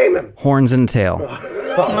you want to name him? Horns and tail.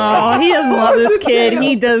 Oh, he doesn't love this kid.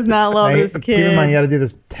 He does not love this Keep in mind, you kid. got to do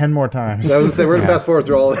this 10 more times. I was gonna say we're gonna fast forward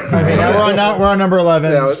through all. Yeah, we're on number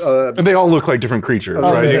 11. And they all look like different creatures,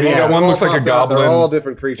 right? Yeah, You got one they're looks all like a popped out. goblin. They're all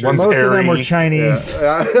different creatures. One's Most of them were hairy. Chinese.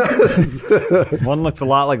 One looks a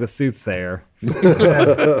lot like the soothsayer. Back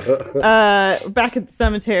at the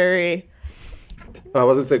cemetery. I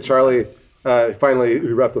was gonna say Charlie. Finally, he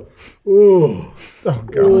wraps up. Ooh, oh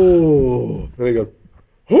god. Ooh, and he goes.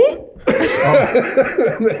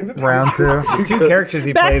 Round 2. Two characters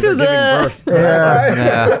he Back plays to are giving the- birth.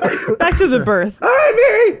 Yeah. Back to the birth. All right,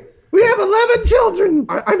 Miri, we have 11 children.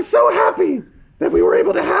 I'm so happy that we were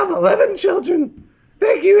able to have 11 children.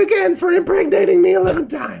 Thank you again for impregnating me 11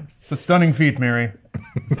 times. It's a stunning feat, Miri.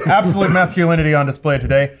 Absolute masculinity on display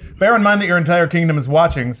today. Bear in mind that your entire kingdom is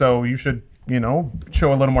watching, so you should,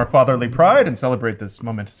 show a little more fatherly pride and celebrate this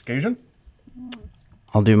momentous occasion.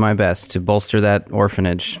 I'll do my best to bolster that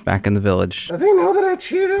orphanage back in the village. Does he know that I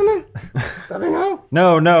cheated on him? Does he know?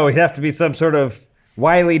 No, he'd have to be some sort of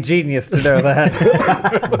wily genius to know that.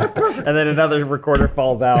 And then another recorder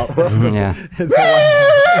falls out. Yeah.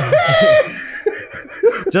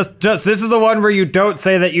 Just this is the one where you don't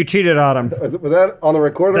say that you cheated on him. Was that on the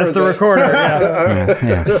recorder? That's or the is that- recorder. Yeah.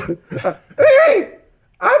 Yeah. Miri,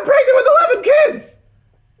 I'm pregnant with 11 kids.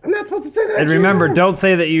 I'm not supposed to say that. I And cheated remember, on him. don't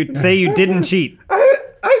say that you didn't cheat. I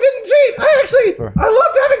didn't cheat. I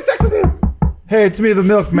loved having sex with you. Hey, it's me, the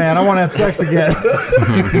milkman. I want to have sex again.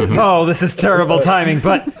 Oh, this is terrible timing,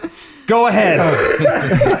 but go ahead.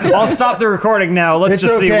 I'll stop the recording now. Let's It's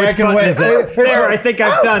just see okay, I which can button wait. is it. It's There, okay. I think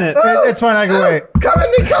I've done it. It's fine, I can wait. Cover me.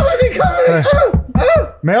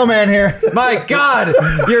 Mailman here. My God,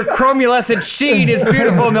 your chromulescent sheen is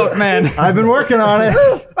beautiful, milkman. I've been working on it.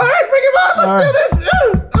 All right, bring him on. Let's do this.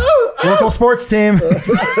 Local sports team. All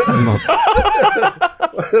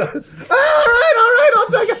right. I'll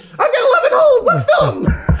take it. I've got 11 holes. Let's fill them.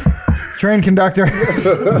 Train conductor.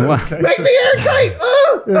 Make me airtight.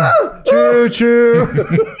 Choo choo.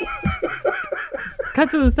 Cut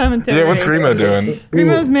to the cemetery. Yeah, what's Grimo doing?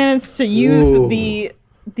 Grimo's managed to use the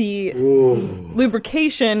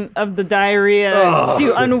lubrication of the diarrhea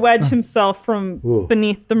to unwedge himself from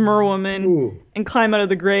beneath the merwoman and climb out of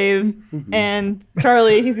the grave. And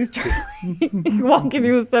Charlie, he sees Charlie walking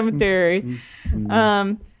through the cemetery.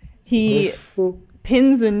 He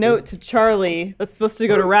pins a note to Charlie that's supposed to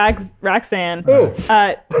go to Raxan.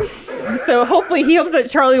 So hopefully he hopes that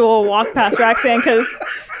Charlie will walk past Raxan because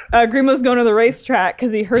Grimo's going to the racetrack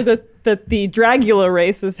because he heard that the Dragula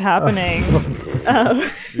race is happening.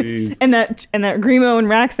 And that Grimo and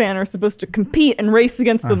Raxan are supposed to compete and race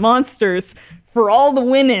against the monsters for all the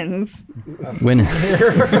winnings. Winnings.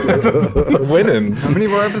 How many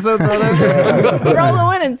more episodes are there? For all the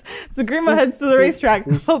winnings. So Grimo heads to the racetrack,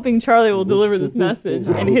 hoping Charlie will deliver this message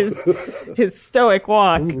in his stoic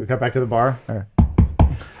walk. We cut back to the bar.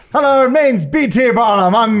 Hello, it means BT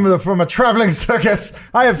Bottom. I'm from a traveling circus.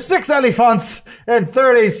 I have 6 elephants and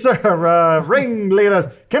 30 ringleaders.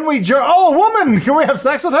 Can we a woman! Can we have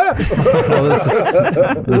sex with her? this is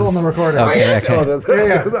on the recording. okay. Oh, that's,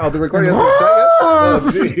 oh, the recording has been oh,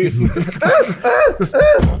 jeez.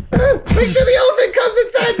 Make sure the elephant comes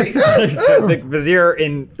inside me. The vizier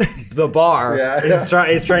in the bar Yeah. is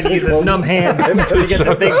trying to use his numb hands to get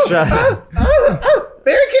the thing shut.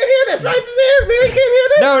 Mary can't hear this, right, Vizier? Mary can't hear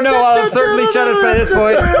this? No, I'll certainly shut it by this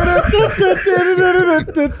point.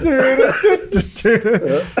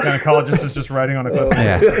 Gynecologist is just writing on a clip.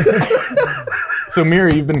 Yeah. So,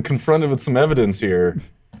 Miri, you've been confronted with some evidence here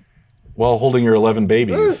while holding your 11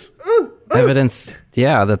 babies. Evidence,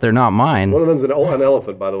 that they're not mine. One of them's an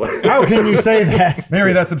elephant, by the way. How can you say that?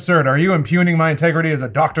 Mary, that's absurd. Are you impugning my integrity as a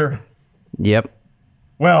doctor? Yep.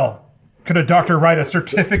 Well, could a doctor write a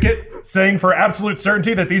certificate saying for absolute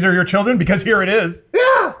certainty that these are your children? Because here it is.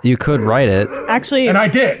 You could write it. Actually, And I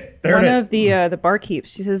did. There one it is. of the barkeeps,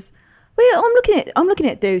 she says, "Well, I'm looking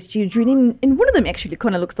at those children, and one of them actually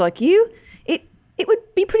kind of looks like you. It would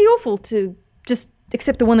be pretty awful to just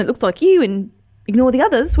accept the one that looks like you and ignore the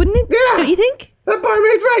others, wouldn't it? Yeah. Don't you think?" That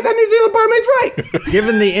barmaid's right. That New Zealand barmaid's right.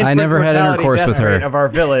 Given the infant I never had mortality intercourse death with her. rate of our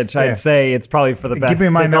village, I'd say it's probably for the best. Keep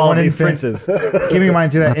in mind to that all one these infant- princes. Keep in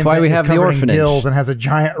mind too that That's why we infant have is the covered in orphanage. gills and has a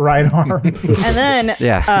giant right arm. And then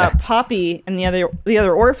Yeah. Poppy and the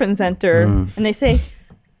other orphans enter, and they say,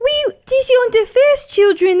 "These aren't the first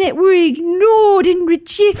children that were ignored and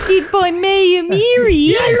rejected by Mayor Miri."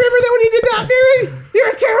 Yeah, you remember that when you did that, Mary? You're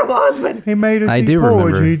a terrible husband. He made us I eat do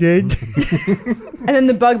remember. poetry, did. And then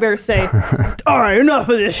the bugbears say, "All right, enough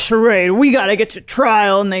of this charade. We gotta get to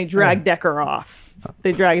trial." And they drag Decker off.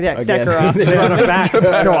 They drag Decker off. They run him back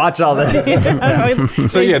to watch all this.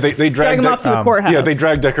 So, they drag drag him off to the courthouse. Yeah, they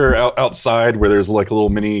drag Decker outside where there's like a little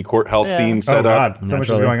mini courthouse scene set up. So much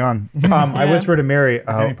is going on. I whispered to Mary,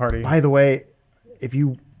 Any party. by the way, if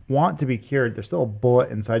you want to be cured, there's still a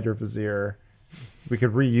bullet inside your vizier. We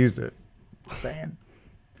could reuse it. Just saying.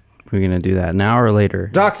 We're going to do that now or later.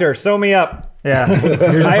 Doctor, sew me up. Yeah.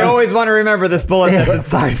 I always want to remember this bullet that's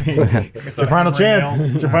inside me. It's your final chance.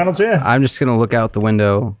 It's your final chance. I'm just going to look out the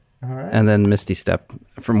window and then Misty step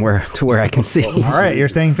from where I can see. All right, you're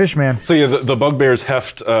staying fishman. So the bugbears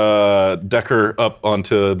heft Decker up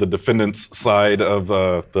onto the defendant's side of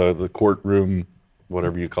the courtroom,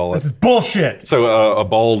 whatever you call it. This is bullshit. So a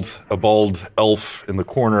bald elf in the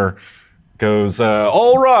corner goes,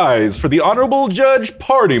 "All rise for the Honorable Judge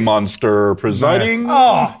Party Monster presiding."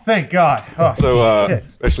 Oh, thank God. Oh, So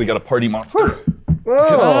shit. actually got a party monster.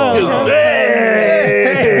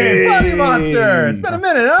 Hey, Party Monster. It's been a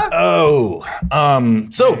minute, huh?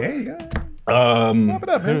 So There you go. Slap it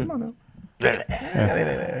up, man. Come on now.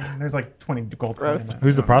 There's like 20 gold coins in that.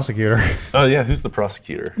 Who's the prosecutor? who's the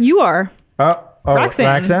prosecutor? You are. Roxanne.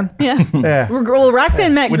 Roxanne. Yeah. Yeah. Well,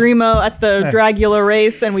 Roxanne met Grimo at the Dragula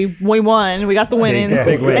race, and we won. We got the winnings.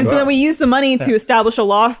 Big wins. And so then we used the money to establish a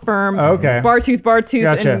law firm. Okay. Bartooth,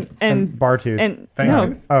 Gotcha. and Bartooth. And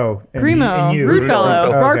Fangtooth. no, Oh. And Grimo, and you. Rudefellow.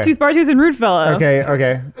 Okay. Bartooth, and Rudefellow.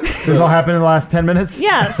 Okay. This all happened in the last 10 minutes?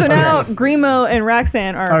 Yeah, so now Grimo and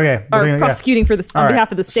Roxanne are, Okay, we're doing- yeah. prosecuting for this on All right. behalf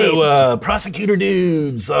of the state. So, prosecutor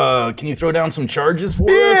dudes, can you throw down some charges for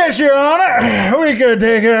Yes, Your Honor. We could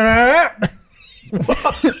take care of that.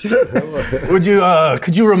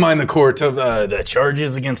 Could you remind the court of the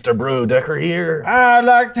charges against our bro Decker here? I'd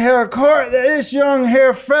like to tell the court that this young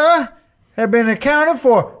hair fella had been accounted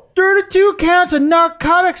for 32 counts of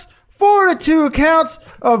narcotics, 42 counts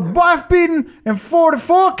of wife beating, and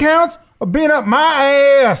 44 counts of beating up my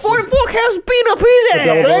ass. 44 counts beat up his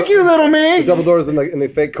ass. Thank you, little me. The double doors in the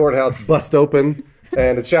fake courthouse bust open,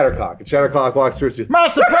 and it's Shattercock. And Shattercock walks through. Says, My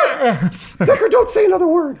surprise. Decker, don't say another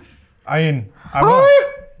word. I won't.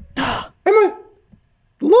 I am a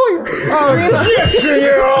lawyer. Objection,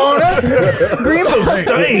 Your Honor. Grimo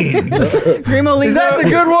leans Is that the over,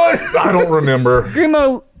 good one? I don't remember.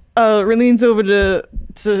 Grimo leans over to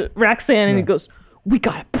Roxanne and he goes, "We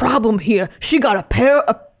got a problem here. She got a pair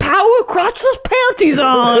of power crotchless panties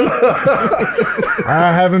on."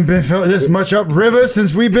 I haven't been felt this much upriver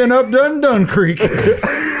since we've been up Dun Creek.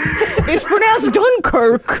 It's pronounced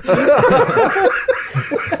Dunkirk.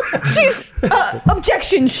 She's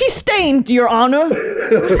objection. She's stained, Your Honor.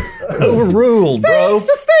 Overruled, bro.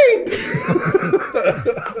 Sustained.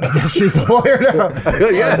 She's the lawyer now.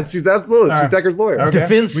 Yeah, she's absolutely. She's Decker's lawyer. Okay.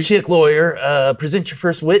 Defense chick lawyer, present your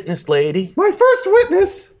first witness, lady. My first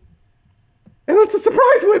witness, and it's a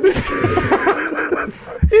surprise witness,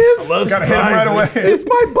 is Gotta hit him right away. is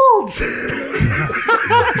my bulge.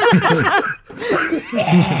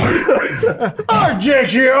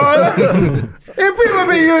 Objection, Your Honor. If people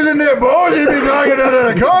be using their bulge, they be talking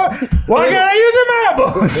under the car. Why can't I use my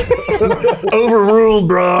bulge? Overruled,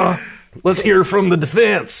 bro. Let's hear from the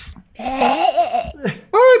defense. All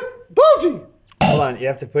right, Bulgy. Hold on, you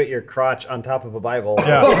have to put your crotch on top of a Bible. I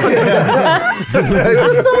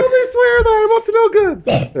solemnly swear that I am up to no good.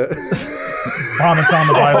 Vomits on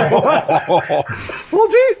the Bible.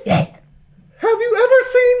 Bulgy, have you ever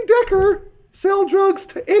seen Decker sell drugs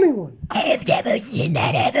to anyone? I've never seen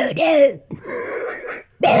that ever, no.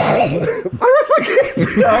 I rest my case.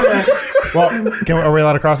 Well, are we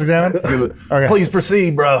allowed to cross-examine? Okay. Please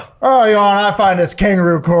proceed, bro. Oh, Your Honor, I find this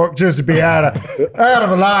kangaroo court just to be out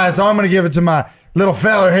of line, so I'm going to give it to my little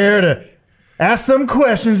fella here to ask some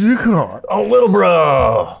questions to the court. Oh, little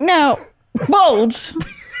bro. Now, Bulge,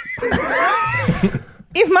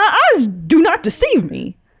 if my eyes do not deceive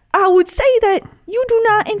me, I would say that you do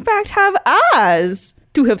not, in fact, have eyes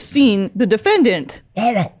to have seen the defendant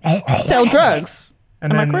sell drugs.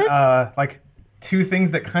 And Am I then, correct? like, two things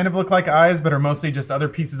that kind of look like eyes, but are mostly just other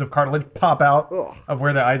pieces of cartilage pop out of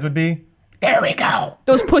where the eyes would be. There we go.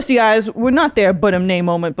 Those pussy eyes were not there but a nay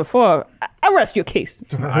moment before. I rest your case.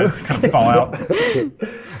 The eyes fall out.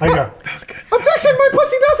 I go. Objection, my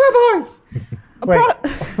pussy does have eyes.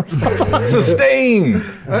 Wait. Sustain.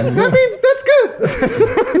 That means that's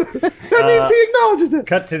good. That means he acknowledges it.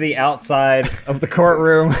 Cut to the outside of the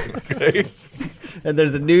courtroom. And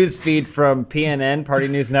there's a news feed from PNN, Party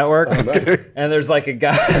News Network. And there's like a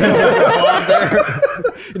guy on there.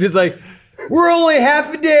 And he's like, we're only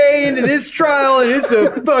half a day into this trial and it's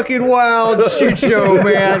a fucking wild shit show,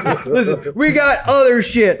 man. Listen, we got other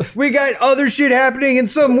shit. We got other shit happening and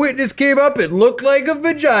some witness came up. It looked like a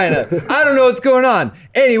vagina. I don't know what's going on.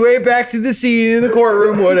 Anyway, back to the scene in the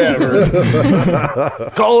courtroom, whatever.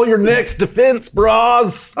 Call your next defense,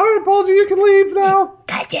 bros. All right, Bulgy, you can leave now.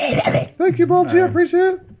 God damn it. Thank you, Bulgy. I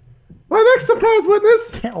appreciate it. My next surprise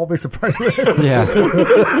witness Can't all be surprised with this. Yeah.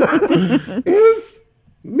 is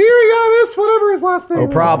Miriatis, whatever his last name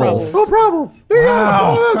is. Oprobbles. Oprobbles.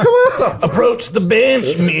 Miriatis, come on. Approach the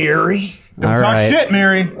bench, Mary. Don't All talk right. shit,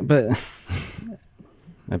 Mary. But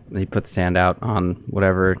he puts the hand out on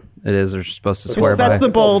whatever it is they're supposed to swear by. That's the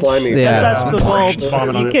bulge. slimy. Yeah. That's the bulge.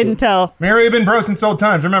 Vomit on You it. couldn't tell. Mary had been bro since old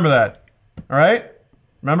times. Remember that. All right?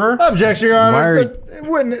 Remember? Objection, Your Honor.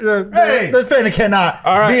 Why are- The defendant cannot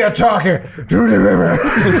be a talker to the river.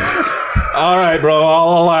 All right, bro.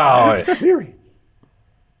 I'll allow it. Miri,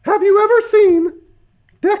 have you ever seen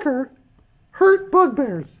Decker hurt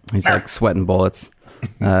bugbears? He's like sweating bullets.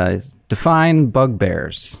 Define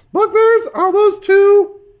bugbears. Bugbears are those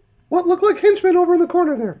two, what look like henchmen over in the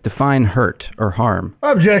corner there. Define hurt or harm.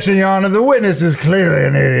 Objection, Your Honor. The witness is clearly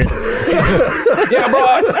an idiot. Yeah,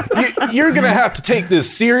 bro. You're going to have to take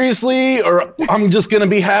this seriously, or I'm just going to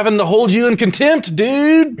be having to hold you in contempt,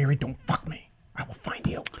 dude. Miri, don't fuck me. I will find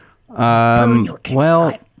you.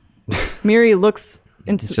 Well, Miri looks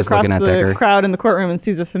just across looking at the Decker. crowd in the courtroom and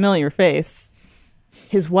sees a familiar face.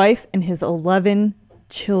 His wife and his 11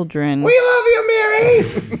 children. We love you, Miri.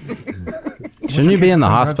 shouldn't you be in the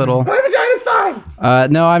hospital? My vagina's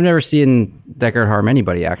fine. No, I've never seen Deckard harm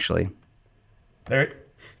anybody, actually. There.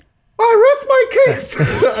 I rest my case.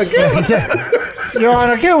 Again. Your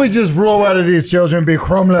Honor, can't we just rule whether these children be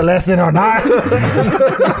cromulescent or not?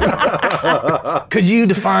 Could you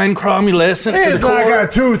define cromulescent to It's the like court?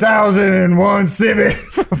 a 2001 Civic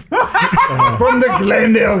from the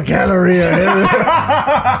Glendale Galleria.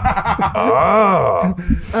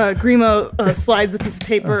 Grimo slides a piece of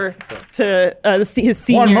paper to see his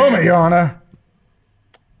senior. One moment, Your Honor.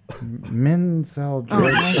 Men sell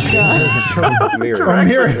drugs. Miri. From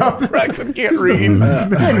here up. Braxton can't read.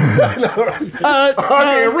 I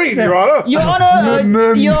can't read, Your Honor. Your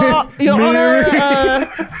Honor, Your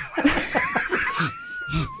Honor,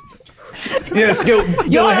 Yes, go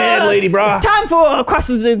ahead, lady, bro. time for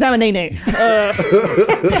cross-examination.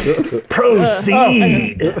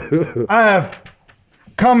 Proceed. I have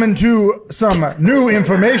come into some new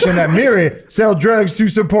information that Miri sell drugs to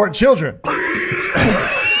support children.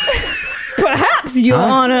 Perhaps, Your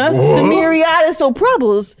Honor, the Miriatis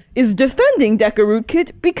Oprobbles is defending Decker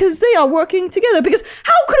Rootkit because they are working together. Because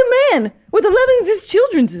how could a man with 11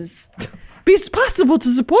 children's be possible to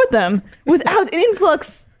support them without an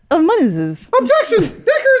influx of Munizes. Objection!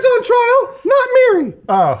 Decker is on trial, not Miri.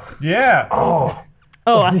 Oh, Yeah. Oh,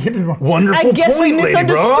 I Wonderful guess we point, Lady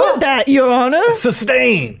misunderstood Bra. that, Your Honor.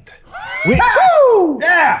 Sustained.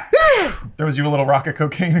 Yeah. There was you a little rock of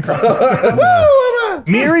cocaine across the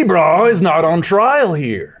Miri Bra is not on trial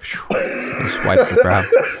here. Just wipes his brow.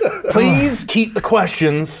 Please keep the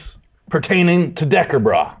questions pertaining to Decker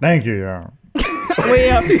Bra. thank you, Your Honor.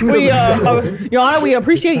 Your Honor, we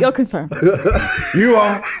appreciate your concern. You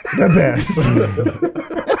are the best.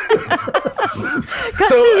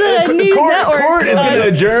 So the news network. court is going to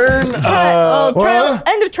adjourn.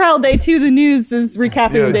 End of trial day 2. The news is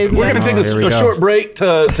recapping the day's We're going events. to take here we a go. short break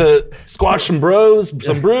to squash some brews.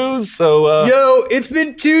 So Yo, it's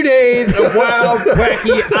been 2 days of wild,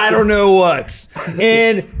 wacky, I don't know what.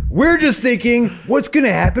 And we're just thinking, what's going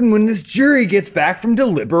to happen when this jury gets back from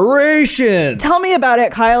deliberations? Tell me about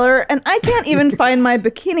it, Kyler. And I can't even find my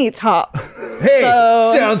bikini top. Hey,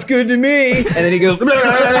 So- sounds good to me. And then he goes,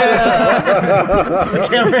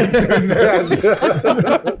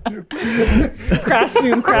 Crash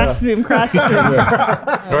zoom. All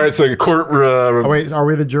right, so court. Oh, wait, are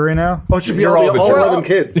we the jury now? Oh, it should be You're all, all the all jury. 11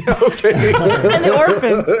 kids. And the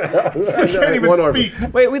orphans. can't even One speak.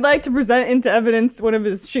 Wait, we'd like to present into evidence one of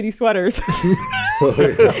his shitty sweaters.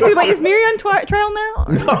 Wait, is Miri on trial now?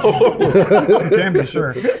 Can be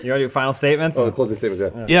sure. you want to do final statements? Oh, the closing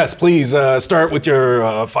statements, yeah. yes, please start with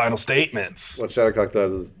your final statements. What Shattercock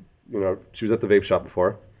does is, she was at the vape shop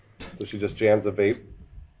before, so she just jams a vape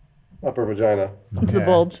up her vagina. Into the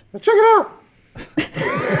bulge. Check it out!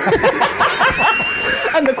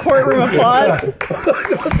 And the courtroom applauds.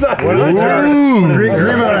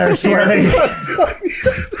 Grimo, I swear.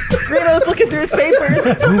 Reno's looking through his papers.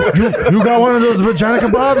 You got one of those vagina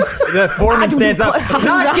kebabs? The foreman stands up.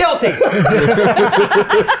 Not guilty.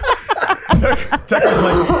 Decker's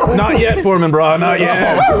like, Not yet, Foreman Bra, not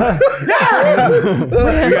yet. We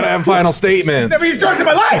gotta have final statements. never used drugs in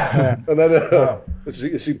my life. And then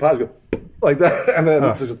she pauses, go like that, and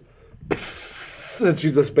then she just, and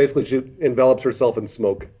she just basically she envelops herself in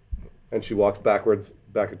smoke, and she walks backwards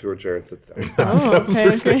back into her chair and sits down. That was her final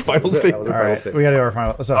That statement. was her final statement. We gotta do our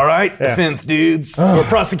final. So, All right, defense dudes or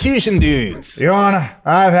prosecution dudes. Your Honor,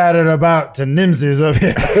 I've had it about to Nimsies up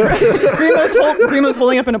here. Grimo's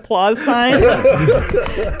holding up an applause sign.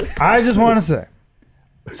 I just want to say,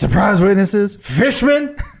 surprise witnesses,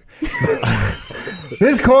 Fishman,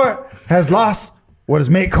 this court has lost what is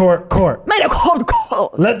make court court. Made a cold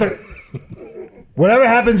call. Let the whatever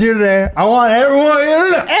happens here today, I want everyone here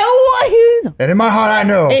to know. Everyone. And in my heart, I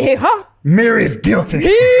know Hey, huh? Miri is guilty.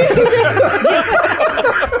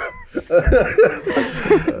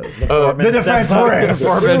 The defense laureates.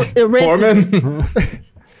 Foreman.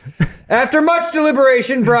 After much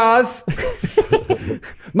deliberation, bras,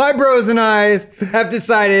 my bros and I have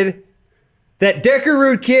decided that Decker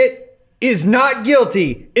Rootkit is not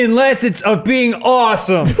guilty unless it's of being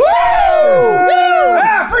awesome. Free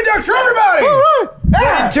drugs for everybody.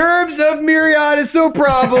 But in terms of Myriadis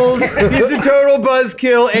Soprables, he's a total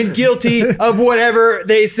buzzkill and guilty of whatever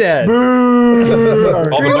they said. All the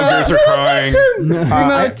boogers are crying.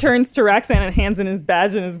 Grimo turns to Roxanne and hands in his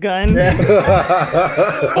badge and his gun.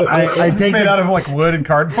 I take Made out the, of like wood and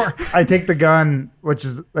cardboard. I take the gun, which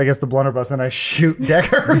is I guess the blunderbuss, and I shoot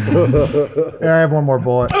Decker. And I have one more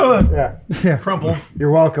bullet. Yeah. Crumples.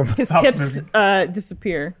 You're welcome. His Stops tips moving.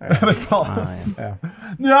 disappear. They fall.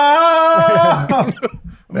 No!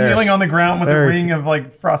 Kneeling on the ground with There. a ring of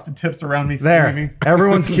like frosted tips around me There. screaming.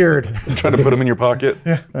 Everyone's cured. Trying to put them in your pocket.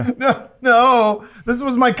 No, this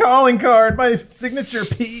was my calling card, my signature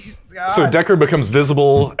piece. God. So Decker becomes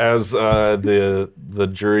visible as the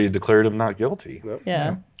jury declared him not guilty.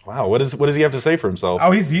 Yeah. Wow, what does he have to say for himself? Oh,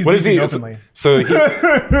 he's what is he? weeping openly. So he,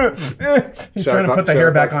 He's trying to put the hair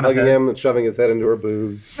back on his hugging head. him and shoving his head into her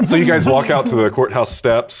boobs. so you guys walk out to the courthouse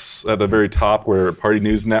steps at the very top where Party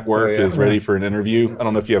News Network is ready for an interview. I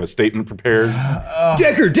don't know if you have a statement prepared.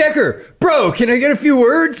 Decker, bro, can I get a few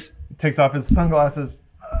words? Takes off his sunglasses.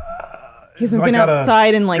 He hasn't like been got a-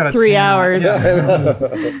 outside in he's got like a 3 tan hours.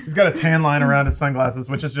 He's got a tan line around his sunglasses,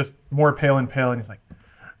 which is just more pale and pale. And he's like,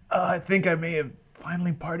 I think I may have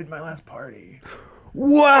finally partied my last party.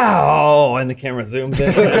 Wow! And the camera zooms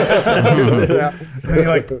in. And he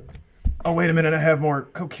like, oh, wait a minute, I have more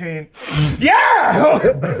cocaine. Yeah!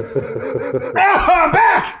 I'm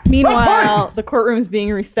back! Meanwhile, the courtroom's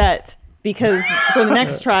being reset because for the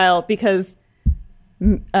next trial because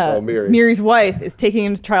Miri. Miri's wife is taking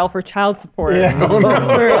him to trial for child support for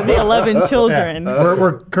the 11 children.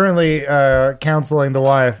 We're currently counseling the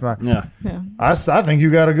wife. Yeah. I think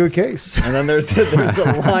you got a good case. And then there's a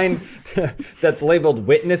line that's labeled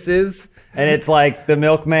witnesses, And it's like the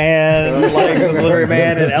milkman, like the delivery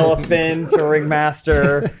man, an elephant, a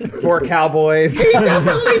ringmaster, 4 cowboys. He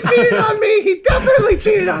definitely cheated on me. He definitely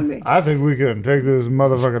cheated on me. I think we can take this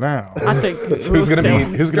motherfucker down. I think Who's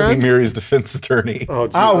gonna be Miri's defense attorney Oh,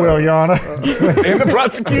 geez. I will, Your Honor. in the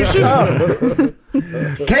prosecution?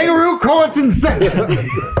 Kangaroo courts in session.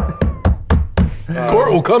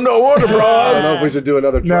 Court will come to order, I don't know bros. if we should do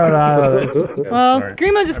another No, try. no. Well, Sorry.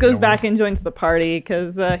 Grima just goes back and joins the party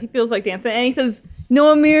because he feels like dancing. And he says, "You know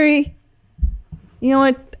what, Miri? You know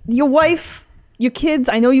what? Your wife, your kids,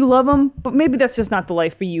 I know you love them, but maybe that's just not the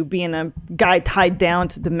life for you, being a guy tied down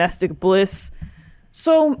to domestic bliss.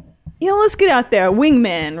 So, let's get out there.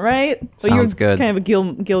 Wingman, right? So Sounds you're good. kind of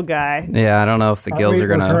a Gil guy. Yeah, I don't know if the gills are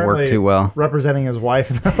going to work too well. Representing his wife,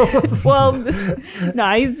 though. Well,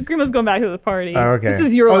 Grima's going back to the party. Oh, okay. This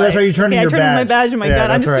is your Oh, life. that's right, you turned in I your turned in my badge. badge and my Yeah,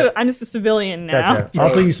 gun. that's right. I'm just a civilian now. Gotcha.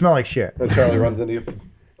 Also, you smell like shit. And Charlie runs into you.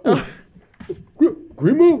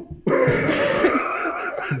 Grimo?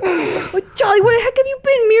 Like, Charlie, where the heck have you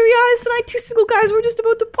been? Miriatis and I, 2 single guys, were just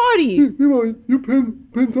about to party. Grimo, you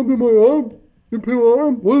pinned something in my arm? You pinned my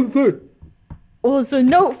arm? What does it say? Well, it's a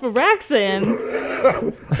note for Raxan.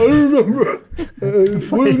 I don't remember.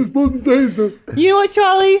 What is it supposed to say, sir? You know what,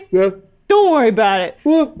 Charlie? Yeah. Don't worry about it.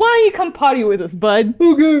 What? Why don't you come party with us, bud?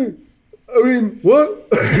 Okay. I mean, what?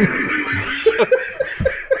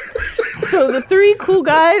 So the 3 cool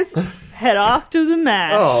guys head off to the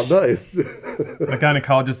match. Oh, nice. The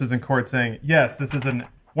gynecologist is in court saying, yes, this is an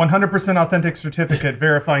 100% authentic certificate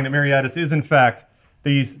verifying that Miriadis is, in fact,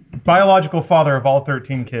 the biological father of all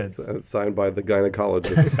 13 kids. And it's signed by the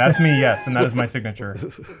gynecologist. That's me, yes, and that is my signature.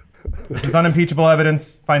 This is unimpeachable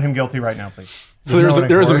evidence. Find him guilty right now, please. So there no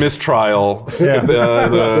was a court. mistrial because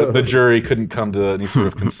the jury couldn't come to any sort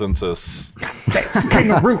of consensus.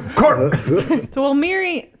 Kangaroo court. So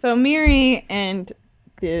Miri and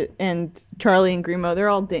Charlie and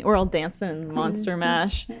Grimo, we're all dancing in Monster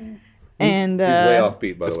Mash. And He's way off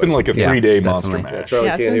beat, by the It's way. been like a Yeah, 3-day definitely. monster mash. Charlie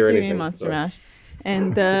yeah, can't hear anything. Monster so. Mash.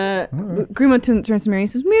 And Grimo turns to Miri and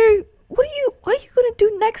says, "Miri, what are you gonna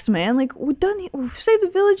do next, man? Like, we're done. We've saved the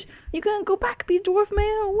village. You gonna go back and be a dwarf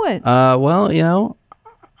man or what?" Well,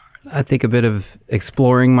 I think a bit of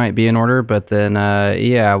exploring might be in order, but then,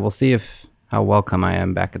 we'll see how welcome I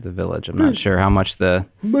am back at the village. I'm not sure how much the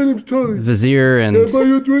My name's Charlie. vizier and Can I buy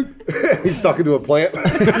you a drink? He's talking to a plant.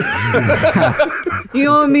 You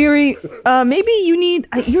know what, Miri? Maybe you need.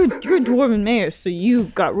 You're a dwarven mayor, so you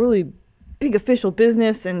got really big official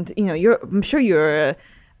business, and I'm sure you're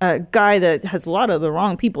a guy that has a lot of the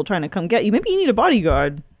wrong people trying to come get you. Maybe you need a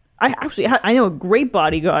bodyguard. I know a great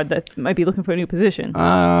bodyguard that might be looking for a new position.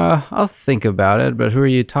 I'll think about it, but who are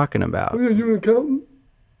you talking about? Oh, yeah, you're an accountant?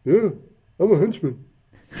 Yeah, I'm a henchman.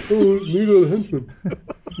 I'm a henchman.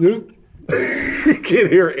 Yeah. You can't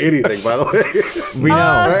hear anything, by the way. We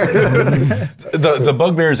know. The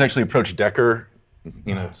bugbears actually approached Decker.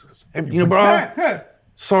 Says, hey, bro,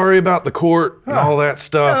 sorry about the court and all that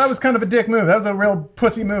stuff. Yeah, that was kind of a dick move. That was a real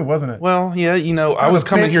pussy move, wasn't it? Well, yeah, I was a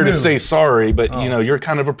coming bitch here to move. say sorry, but you're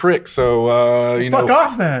kind of a prick, so Fuck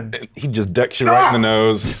off then. He just decks you right in the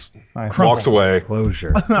nose, walks Crumples. away.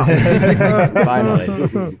 Closure.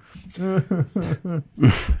 Finally.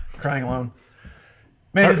 Crying alone.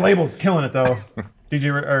 Man, his label's killing it though.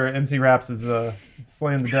 MC Raps is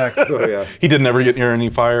slaying the decks. So, yeah. He did never get near any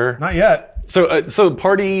fire. Not yet. So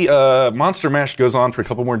party Monster Mash goes on for a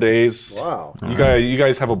couple more days. Wow. You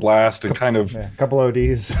guys have a blast and kind of A couple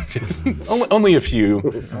ODs. only a few.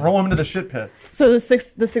 Roll him into the shit pit. So the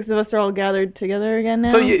six of us are all gathered together again now.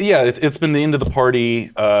 So yeah, it's been the end of the party.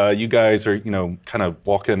 You guys are kind of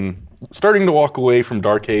starting to walk away from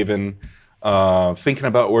Darkhaven, thinking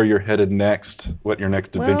about where you're headed next, what your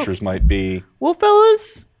next adventures might be. Well,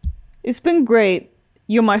 fellas, it's been great.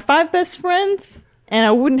 You're my 5 best friends, and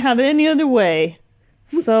I wouldn't have it any other way.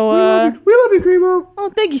 So, We love you, Grimo. oh,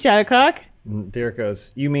 thank you, Shadowcock. Derek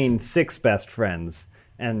goes, you mean 6 best friends.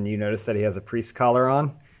 And you notice that he has a priest collar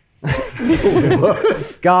on.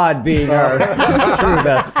 God being our true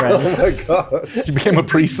best friend. You became a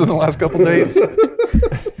priest in the last couple days.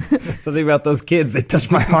 Something about those kids, they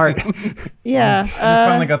touch my heart. Yeah. Just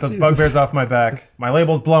finally got those bugbears off my back. My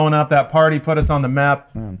label's blowing up. That party put us on the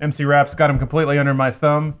map. MC Raps got him completely under my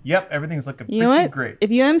thumb. Yep, everything's looking You know pretty what? great. If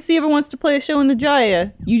your MC ever wants to play a show in the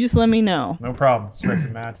Jaya, you just let me know. No problem. Strikes a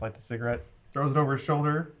match, lights a cigarette, throws it over his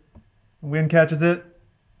shoulder. Wind catches it,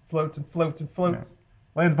 floats and floats and floats.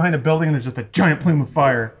 Lands behind a building and there's just a giant plume of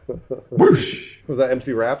fire. Whoosh! Was that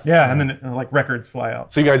MC Raps? Yeah, and then like records fly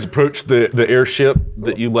out. So you guys approached the airship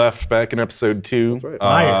that you left back in episode 2. That's right.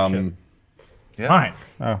 My airship. Yeah. Mine.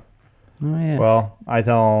 Oh. Oh, yeah. Well, I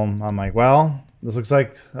tell him, I'm like, well, this looks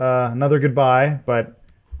like another goodbye, but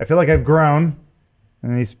I feel like I've grown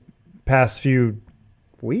in these past few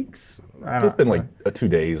weeks. It's been like 2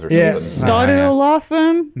 days or Yeah. something. Started a law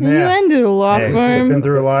firm, and you Yeah. ended a law Hey, I've firm. been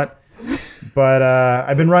through a lot, but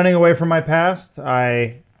I've been running away from my past.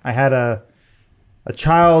 I had a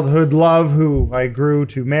childhood love who I grew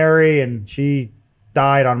to marry, and she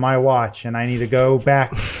died on my watch, and I need to go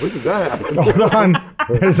back. When did that happen? Hold on,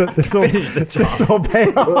 this will pay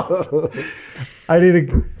off. I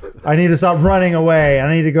need to stop running away. I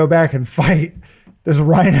need to go back and fight this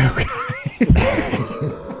rhino guy.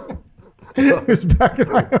 Who's back in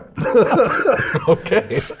my hometown.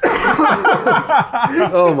 Okay.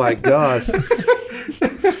 Oh my gosh.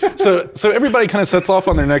 So everybody kind of sets off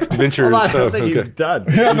on their next adventure. Hold on, I So, don't think okay. he's done.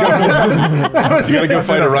 You gotta go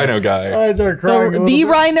fight a rhino guy. I started crying. a little The bit.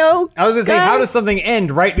 rhino. I was gonna say, how does something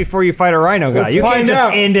end right before you fight a rhino guy? Let's You can't find just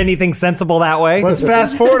out. end anything sensible that way. Let's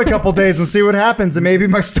fast forward a couple days and see what happens, and maybe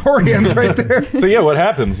my story ends right there. So yeah, what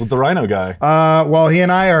happens with the rhino guy? Well, he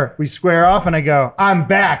and we square off, and I go, "I'm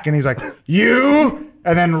back," and he's like, "You?"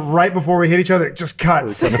 And then right before we hit each other, it just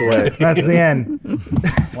cuts. away. That's the end.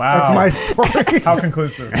 Wow. That's my story. How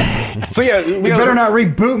conclusive. So yeah, You better not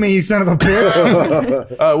reboot me, you son of a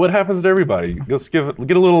bitch. What happens to everybody? Let's get a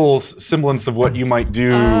little semblance of what you might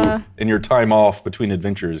do in your time off between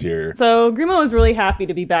adventures here. So Grimo was really happy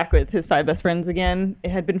to be back with his 5 best friends again. It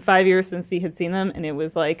had been 5 years since he had seen them, and it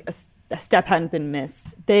was like a step hadn't been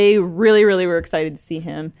missed. They really, really were excited to see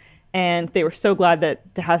him, and they were so glad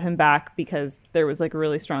to have him back because there was like a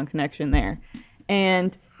really strong connection there.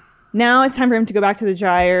 And now it's time for him to go back to the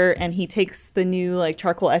Gyre, and he takes the new like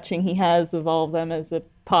charcoal etching he has of all of them as a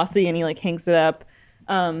posse, and he like hangs it up.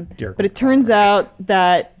 But it turns out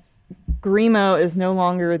that Grimo is no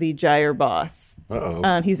longer the Gyre boss.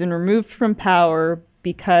 Uh-oh. He's been removed from power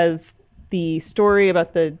because the story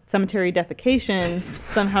about the cemetery defecation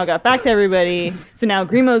somehow got back to everybody. So now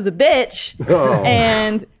Grimo's a bitch,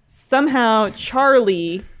 and somehow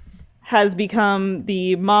Charlie has become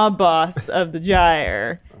the mob boss of the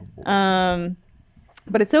Gyre.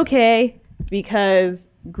 But it's okay because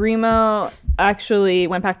Grimo actually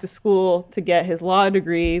went back to school to get his law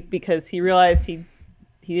degree because he realized he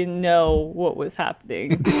didn't know what was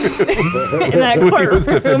happening in that was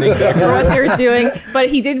defending courtroom or what they were doing. But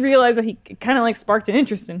he did realize that he kind of like sparked an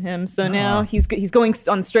interest in him. So now he's going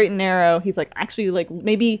on the straight and narrow. He's like, actually, like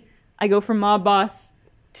maybe I go from mob boss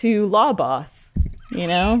to law boss. You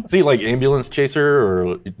know? Is he like ambulance chaser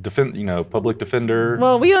or public defender?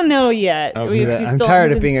 Well, we don't know yet. I'm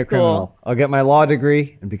tired of being a criminal. I'll get my law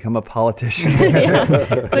degree and become a politician.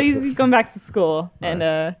 Yeah. So he's going back to school,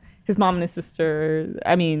 and his mom and his sister.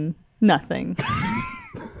 I mean, nothing.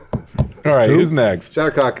 All right, who's next?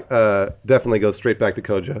 Shattercock definitely goes straight back to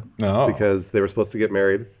Koja Oh. because they were supposed to get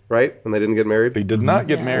married, right? And they didn't get married. They did not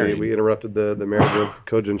get Yeah. married. We interrupted the marriage of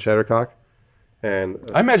Koja and Shattercock. And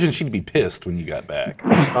I imagine she'd be pissed when you got back.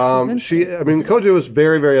 Koja was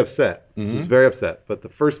very, very upset. She was very upset. But the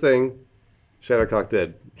first thing Shattercock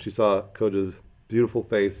did, she saw Koja's beautiful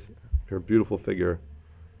face, her beautiful figure.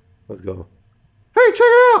 Let's go. Hey, check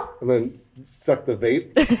it out! And then suck the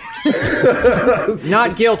vape.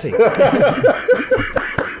 Not guilty. Suck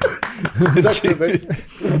the vape.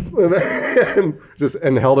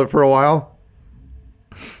 and held it for a while.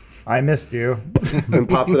 I missed you. And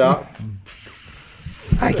pops it out.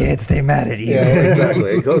 I can't stay mad at you. Yeah,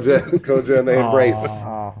 exactly. Koja, and they embrace,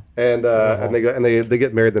 and they go and they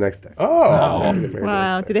get married the next day. Oh, They get married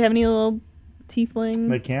Wow. the Do they have any little tiefling?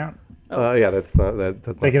 They can't. next day. Yeah, that's not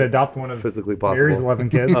They can adopt one of physically Mary's possible. 11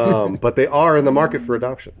 kids. But they are in the market for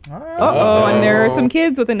adoption. Uh-oh, and there are some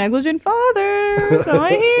kids with a negligent father. So I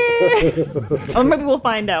hear. Oh, maybe we'll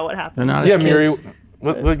find out what happened. They're not yeah, as Miri. kids.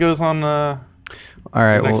 What goes on? All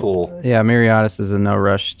right. next Well, little- yeah, Miriadis is in no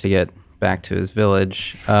rush to get back to his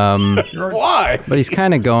village. Why? But he's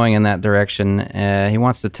kind of going in that direction. He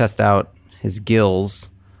wants to test out his gills.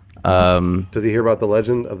 Does he hear about the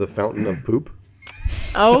legend of the fountain of poop?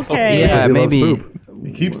 Okay. Yeah, He loves maybe poop.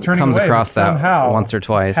 He keeps turning Comes away, across but that somehow once or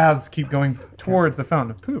twice. His paths keep going towards the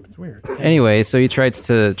fountain of poop. It's weird. Anyway, so he tries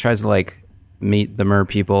to like meet the mer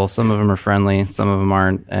people. Some of them are friendly, some of them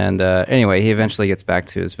aren't. And anyway, he eventually gets back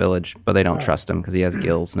to his village, but they don't trust him because he has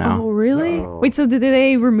gills Oh, now. really? Wait, so did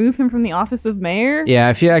they remove him from the office of mayor?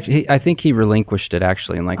 Yeah, if you actually, I think he relinquished it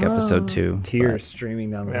actually in like episode 2. Tears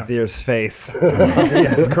streaming down Azir's face as he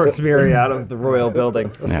escorts Miri out of the royal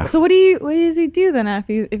building. Yeah. So what does he do then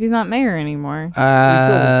if he's not mayor anymore? He's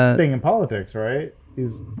still staying in politics, right?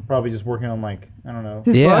 He's probably just working on like, I don't know.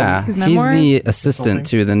 His yeah, book? His he's memoirs? the assistant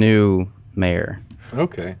to the new mayor.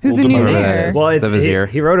 Okay. Who's the We'll new demote mayor? that. Well, The vizier.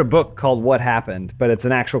 he wrote a book called "What Happened," but it's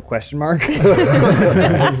an actual question mark.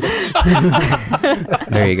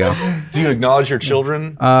 There you go. Do you acknowledge your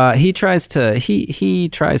children? He tries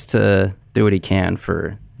to do what he can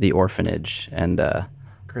for the orphanage and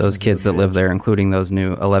those kids that live there, including those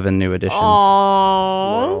 11 new additions.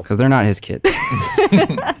 Aww. Because they're not his kids.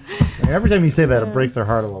 Every time you say that, it breaks their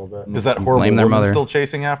heart a little bit. Is that horrible Blame their woman mother. still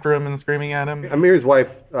chasing after him and screaming at him? Amir's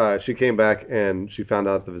wife, she came back and she found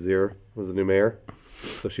out the vizier was the new mayor.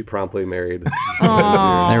 So she promptly married.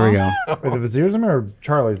 There we go. Wait, the vizier's the mayor or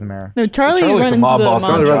Charlie's the mayor? No, Charlie Charlie's the runs mob the boss.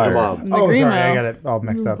 Charlie runs the Shire. mob. The Oh, sorry, Grimo. I got it all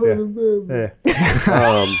mixed up. Yeah.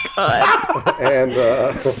 And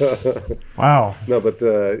Wow. no, but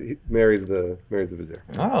Mary's the vizier.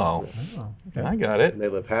 Oh, I got it. And they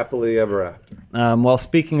live happily ever after. Well,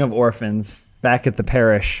 speaking of orphans, back at the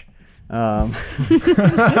parish, Parish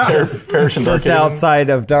and just Darkhaven. outside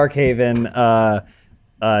of Darkhaven,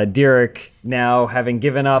 Derek, now having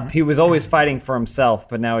given up, he was always fighting for himself,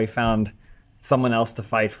 but now he found someone else to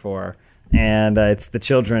fight for. And it's the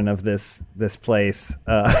children of this place,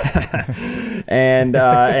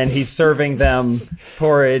 and he's serving them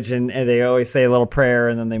porridge, and they always say a little prayer,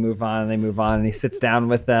 and then they move on, and he sits down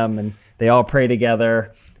with them, and they all pray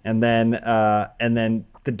together, and then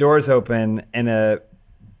the doors open, and a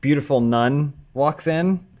beautiful nun walks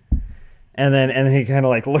in, and then he kind of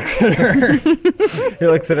like looks at her. He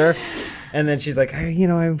looks at her. And then she's like, hey,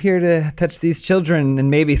 I'm here to touch these children and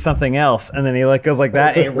maybe something else. And then he like goes like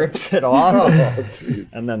that and he rips it off.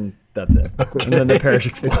 And then that's it. And then the parish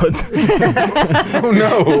explodes. Oh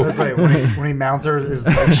no! It's like when he mounts her, his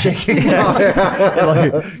leg shaking. And,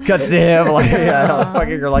 like, cuts to him like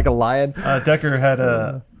fucking her like a lion. Decker had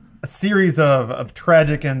a series of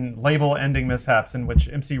tragic and label ending mishaps in which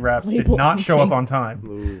MC Raps did Label not show up ending. on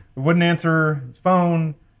time. Wouldn't answer his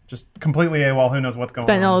phone, just completely AWOL. Who knows what's going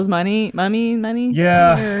Spent on? all his money.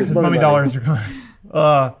 Yeah, Or- his mummy dollars are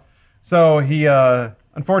gone. So he,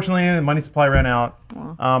 unfortunately, the money supply ran out.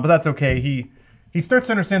 But that's okay. He starts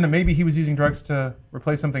to understand that maybe he was using drugs to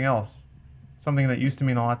replace something else, something that used to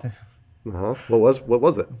mean a lot to him. What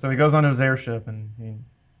was it? So he goes onto his airship and he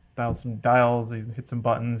dials some dials. He hits some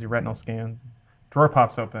buttons. He retinal scans. Drawer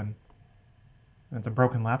pops open. And it's a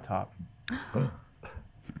broken laptop.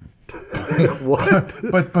 What?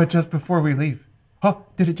 But just before we leave,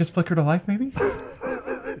 did it just flicker to life? Maybe.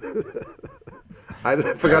 I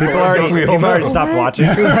forgot People already stopped watching.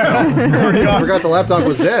 I forgot the laptop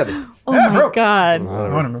was dead. Oh my god. I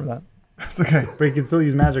want to remember that. It's okay. But you can still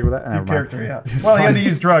use magic with that. Never mind. Character, yeah. Well, he had to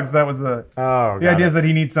use drugs. That was the got idea it. is that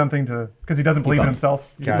he needs something because he doesn't believe in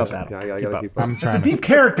himself. Gotcha. Yeah, I gotta keep up. I'm It's a trying to deep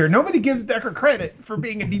character. Nobody gives Decker credit for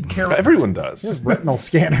being a deep character. Everyone does. retinal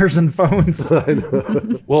scanners and phones.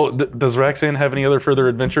 Well, does Roxanne have any other further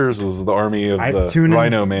adventures? Was the army of the tune in-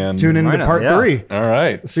 Rhino Man? Tune into Rhino, part yeah. 3. All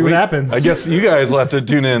right. See what sweet. happens. I guess you guys will have to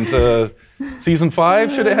tune in to season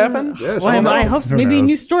 5. Should it happen? Yeah, Why am I hope so. Maybe a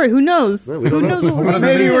new story. Who knows? we Who don't knows know. what What are we're the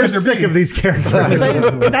Maybe things we're could there sick be? of these characters.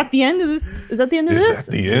 Is that the end of this? Is that the end of Is this?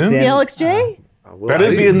 that the end? The LXJ? We'll That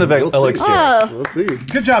is see. the end of We'll see. LXJ. Oh, We'll see.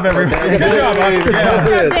 Good job, everyone. Good job, us. I guess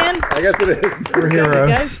it is. Dan. I guess it is. We're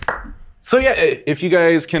heroes. guys. So yeah, if you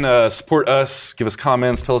guys can support us, give us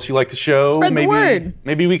comments, tell us you like the show. Spread the maybe, word.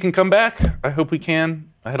 Maybe we can come back. I hope we can.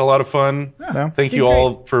 I had a lot of fun. Yeah. Thank you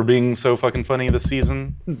all for being so fucking funny this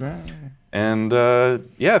season. And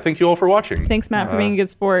yeah, thank you all for watching. Thanks, Matt, for being a good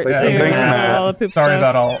sport. thanks, too. Matt. For all the poop Sorry stuff.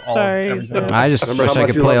 about all Sorry. everything. I just Remember wish how I much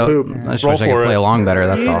could you play. love poop. I just Roll wish I for could it. play along better.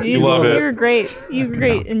 That's all. You love it. You were great. You were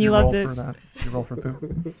great, and you loved roll it. for that. You roll for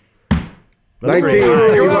poop. 19. He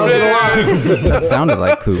loves it a lot. That sounded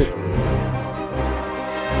like poop.